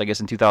shot this, I guess,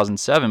 in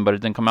 2007, but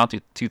it didn't come out to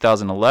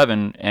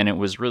 2011. And it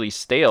was really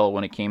stale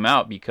when it came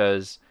out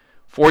because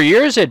 4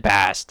 years had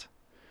passed.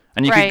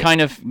 And you can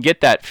kind of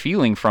get that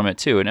feeling from it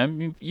too. And I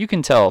mean, you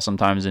can tell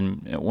sometimes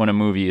when a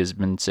movie has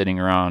been sitting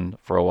around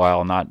for a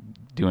while not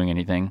doing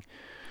anything.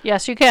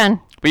 Yes, you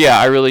can. But yeah,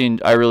 I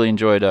really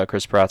enjoyed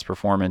Chris Pratt's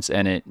performance,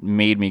 and it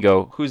made me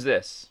go, who's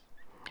this?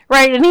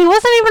 Right, and he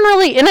wasn't even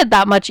really in it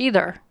that much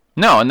either.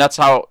 No, and that's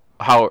how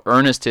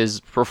earnest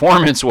his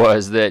performance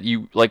was, that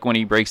you like when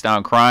he breaks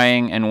down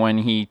crying and when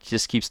he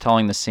just keeps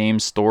telling the same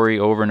story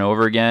over and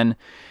over again.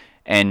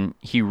 And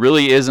he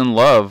really is in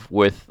love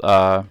with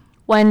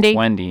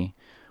Wendy,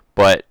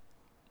 but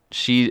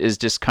she is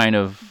just kind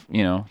of,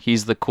 you know,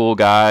 he's the cool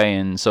guy,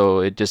 and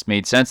so it just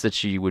made sense that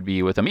she would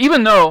be with him,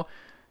 even though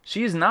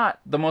she's not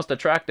the most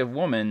attractive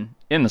woman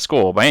in the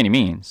school by any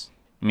means.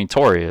 I mean,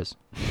 Tori is.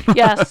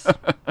 Yes.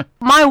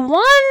 My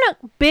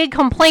one big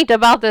complaint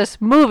about this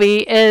movie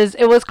is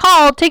it was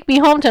called Take Me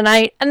Home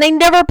Tonight, and they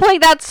never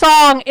played that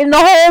song in the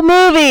whole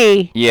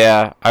movie.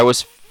 Yeah,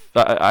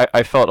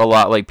 I felt a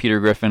lot like Peter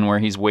Griffin, where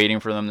he's waiting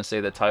for them to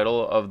say the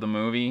title of the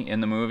movie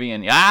in the movie,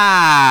 and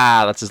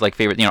that's his like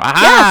favorite, you know.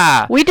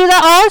 Yes, we do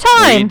that all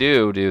the time.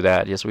 We do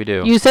that. Yes, we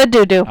do. You said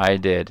do. I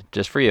did,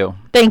 just for you.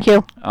 Thank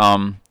you.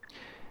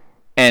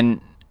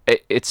 And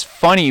it's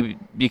funny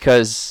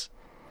because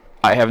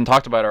I haven't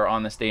talked about our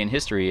On This Day in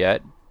History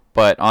yet,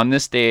 but on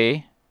this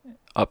day,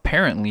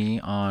 apparently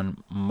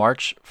on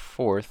March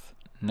 4th,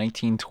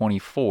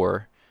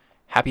 1924.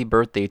 Happy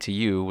Birthday to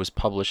You was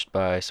published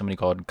by somebody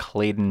called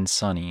Clayton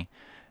Sonny.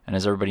 And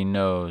as everybody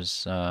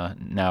knows,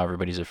 now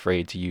everybody's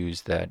afraid to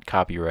use that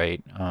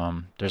copyright.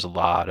 There's a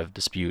lot of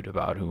dispute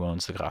about who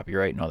owns the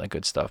copyright and all that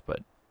good stuff,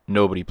 but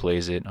nobody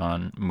plays it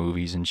on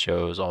movies and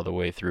shows all the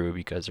way through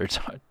because they're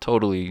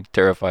totally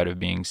terrified of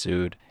being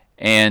sued.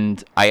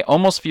 And I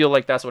almost feel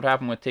like that's what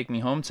happened with Take Me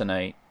Home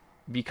Tonight,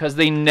 because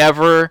they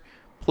never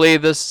play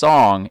this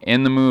song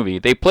in the movie.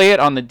 They play it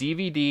on the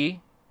DVD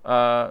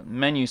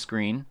menu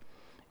screen,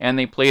 and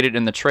they played it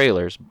in the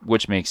trailers,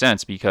 which makes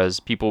sense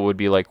because people would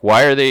be like,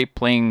 why are they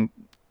playing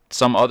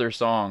some other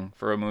song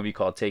for a movie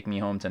called Take Me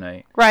Home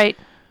Tonight? Right.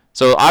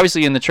 So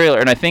obviously in the trailer,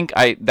 and I think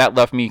that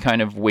left me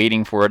kind of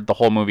waiting for it the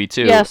whole movie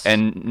too, yes.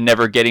 And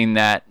never getting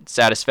that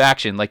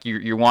satisfaction. Like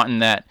you're wanting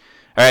that,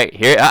 all right,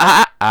 here,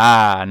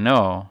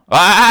 no.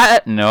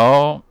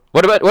 No.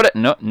 What,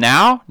 no,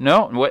 now?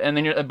 No. What? And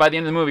then by the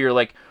end of the movie, you're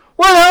like,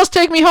 what else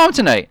Take Me Home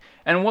Tonight?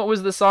 And what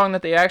was the song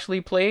that they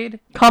actually played?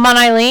 Come On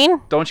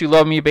Eileen? Don't You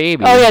Love Me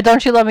Baby. Oh, yeah,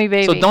 Don't You Love Me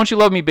Baby. So Don't You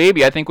Love Me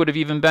Baby, I think, would have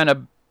even been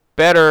a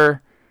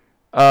better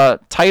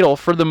title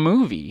for the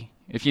movie,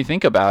 if you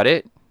think about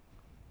it.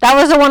 That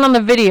was the one on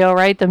the video,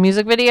 right? The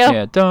music video?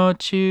 Yeah,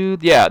 don't you...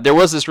 Yeah, there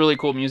was this really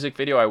cool music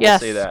video, I will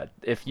say that.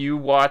 If you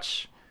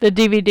watch... The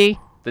DVD.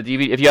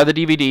 If you have the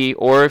DVD,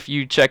 or if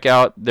you check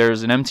out,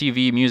 there's an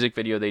MTV music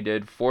video they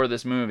did for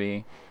this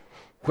movie,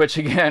 which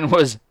again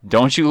was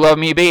Don't You Love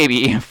Me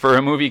Baby, for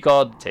a movie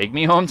called Take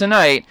Me Home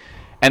Tonight.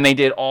 And they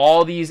did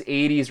all these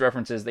 80s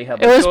references. They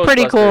had it was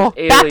pretty cool.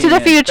 Aliens, Back to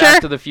the Future.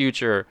 Back to the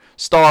Future.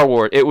 Star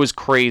Wars. It was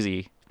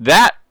crazy.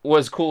 that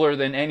was cooler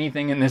than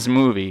anything in this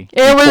movie.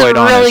 It was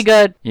really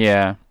good.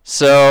 Yeah.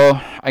 So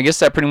I guess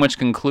that pretty much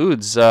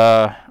concludes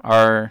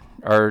our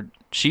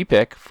she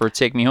pick for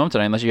Take Me Home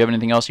Tonight. Unless you have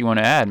anything else you want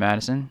to add,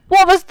 Madison.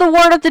 What was the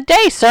word of the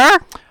day, sir?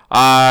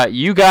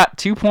 You got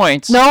 2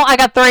 points. No, I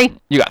got 3.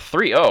 You got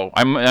 3. Oh,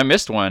 I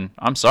missed one.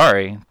 I'm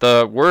sorry.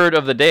 The word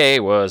of the day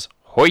was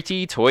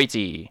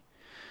hoity-toity.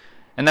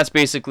 And that's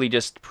basically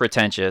just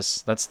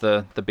pretentious. That's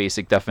the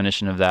basic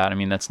definition of that. I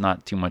mean, that's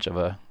not too much of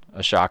a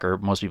shocker.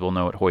 Most people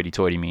know what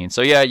hoity-toity means.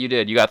 So yeah, you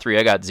did. You got 3.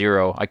 I got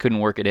 0. I couldn't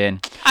work it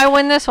in. I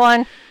win this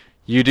one.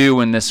 You do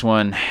win this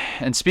one.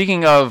 And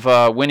speaking of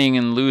winning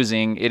and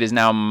losing, it is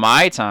now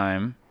my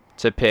time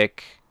to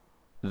pick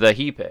the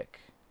he pick.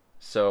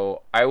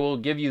 So I will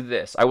give you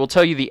this. I will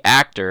tell you the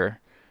actor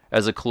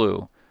as a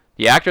clue.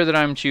 The actor that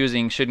I'm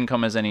choosing shouldn't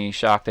come as any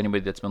shock to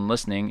anybody that's been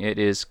listening. It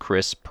is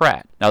Chris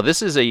Pratt. Now,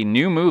 this is a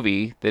new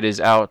movie that is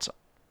out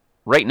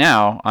right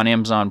now on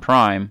Amazon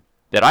Prime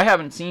that I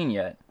haven't seen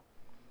yet.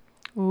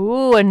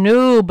 Ooh, a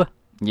noob.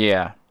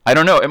 Yeah. I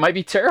don't know. It might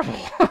be terrible.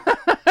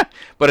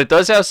 But it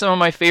does have some of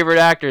my favorite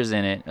actors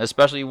in it,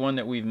 especially one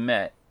that we've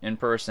met in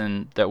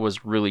person that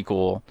was really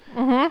cool.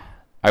 Mm-hmm.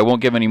 I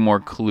won't give any more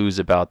clues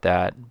about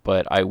that,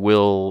 but I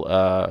will.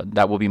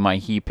 That will be my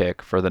he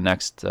pick for the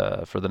next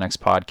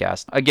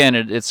podcast. Again,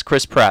 it's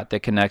Chris Pratt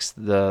that connects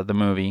the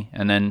movie,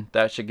 and then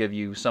that should give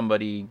you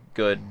somebody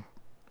good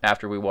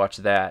after we watch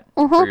that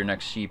for your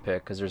next she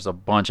pick, because there's a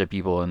bunch of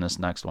people in this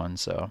next one.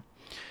 So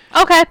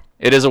okay,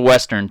 it is a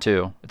Western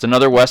too. It's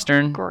another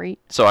Western. Great.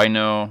 So I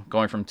know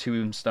going from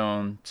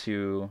Tombstone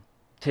to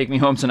Take Me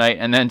Home Tonight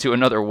and then to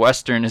another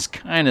Western is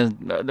kind of.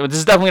 This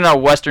is definitely not a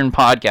Western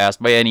podcast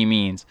by any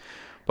means.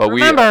 But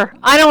remember,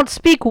 I don't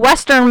speak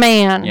Western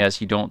man.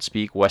 Yes, you don't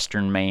speak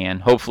Western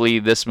man. Hopefully,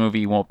 this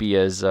movie won't be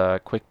as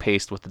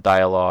quick-paced with the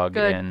dialogue.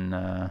 Good. And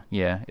I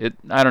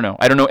don't know.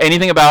 I don't know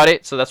anything about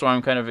it, so that's why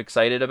I'm kind of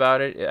excited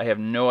about it. I have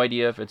no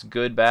idea if it's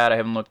good, bad. I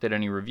haven't looked at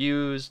any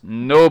reviews.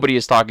 Nobody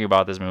is talking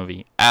about this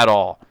movie at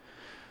all.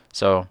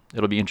 So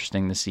it'll be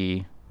interesting to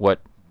see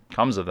what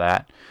comes of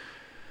that.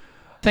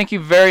 Thank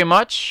you very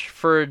much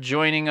for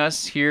joining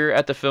us here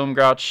at the Film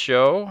Grouch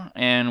Show,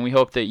 and we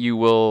hope that you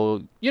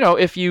will,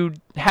 if you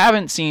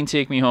haven't seen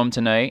Take Me Home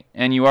Tonight,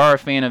 and you are a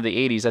fan of the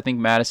 80s, I think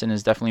Madison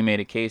has definitely made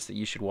a case that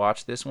you should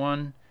watch this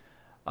one.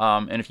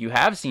 And if you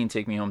have seen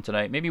Take Me Home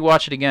Tonight, maybe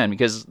watch it again,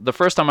 because the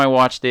first time I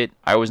watched it,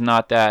 I was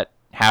not that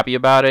happy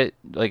about it.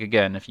 Like,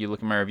 again, if you look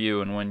at my review,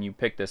 and when you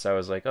picked this, I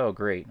was like, oh,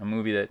 great, a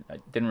movie that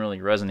didn't really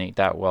resonate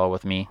that well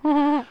with me.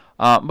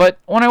 But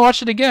when I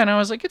watched it again, I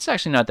was like, it's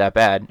actually not that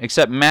bad,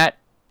 except Matt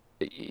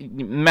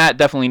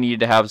definitely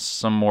needed to have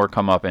some more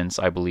comeuppance,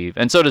 I believe.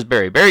 And so does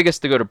Barry. Barry gets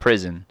to go to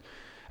prison.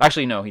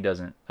 Actually, no, he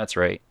doesn't. That's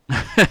right.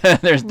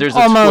 There's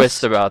a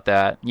twist about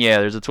that. Yeah,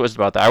 there's a twist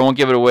about that. I won't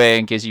give it away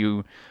in case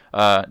you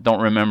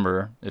don't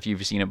remember if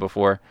you've seen it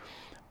before.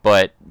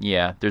 But,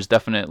 yeah, there's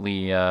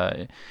definitely...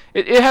 it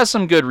has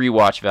some good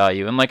rewatch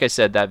value. And like I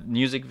said, that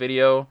music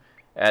video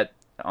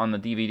on the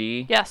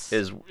DVD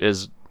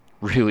is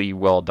really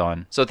well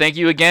done. So thank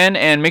you again,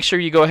 and make sure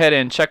you go ahead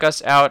and check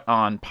us out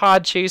on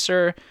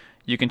Podchaser.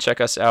 You can check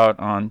us out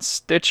on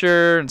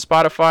Stitcher and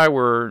Spotify.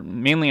 We're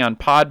mainly on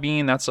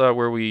Podbean. That's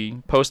where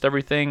we post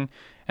everything.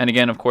 And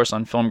again, of course,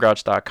 on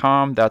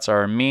filmgrouch.com. That's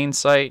our main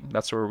site.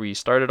 That's where we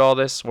started all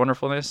this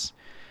wonderfulness.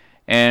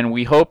 And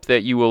we hope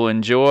that you will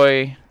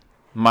enjoy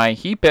my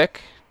he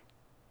pick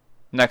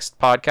next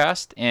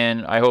podcast.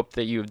 And I hope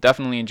that you've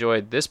definitely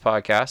enjoyed this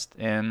podcast.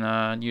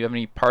 And you have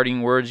any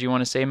parting words you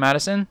want to say,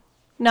 Madison?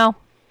 No.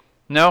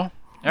 No? All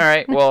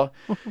right. Well,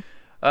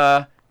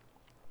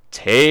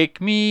 take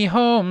me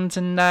home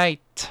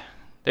tonight.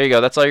 There you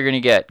go. That's all you're going to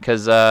get,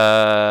 because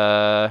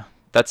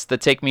that's the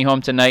Take Me Home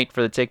Tonight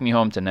for the Take Me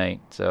Home Tonight.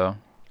 So.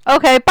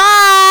 Okay,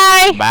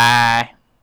 bye! Bye.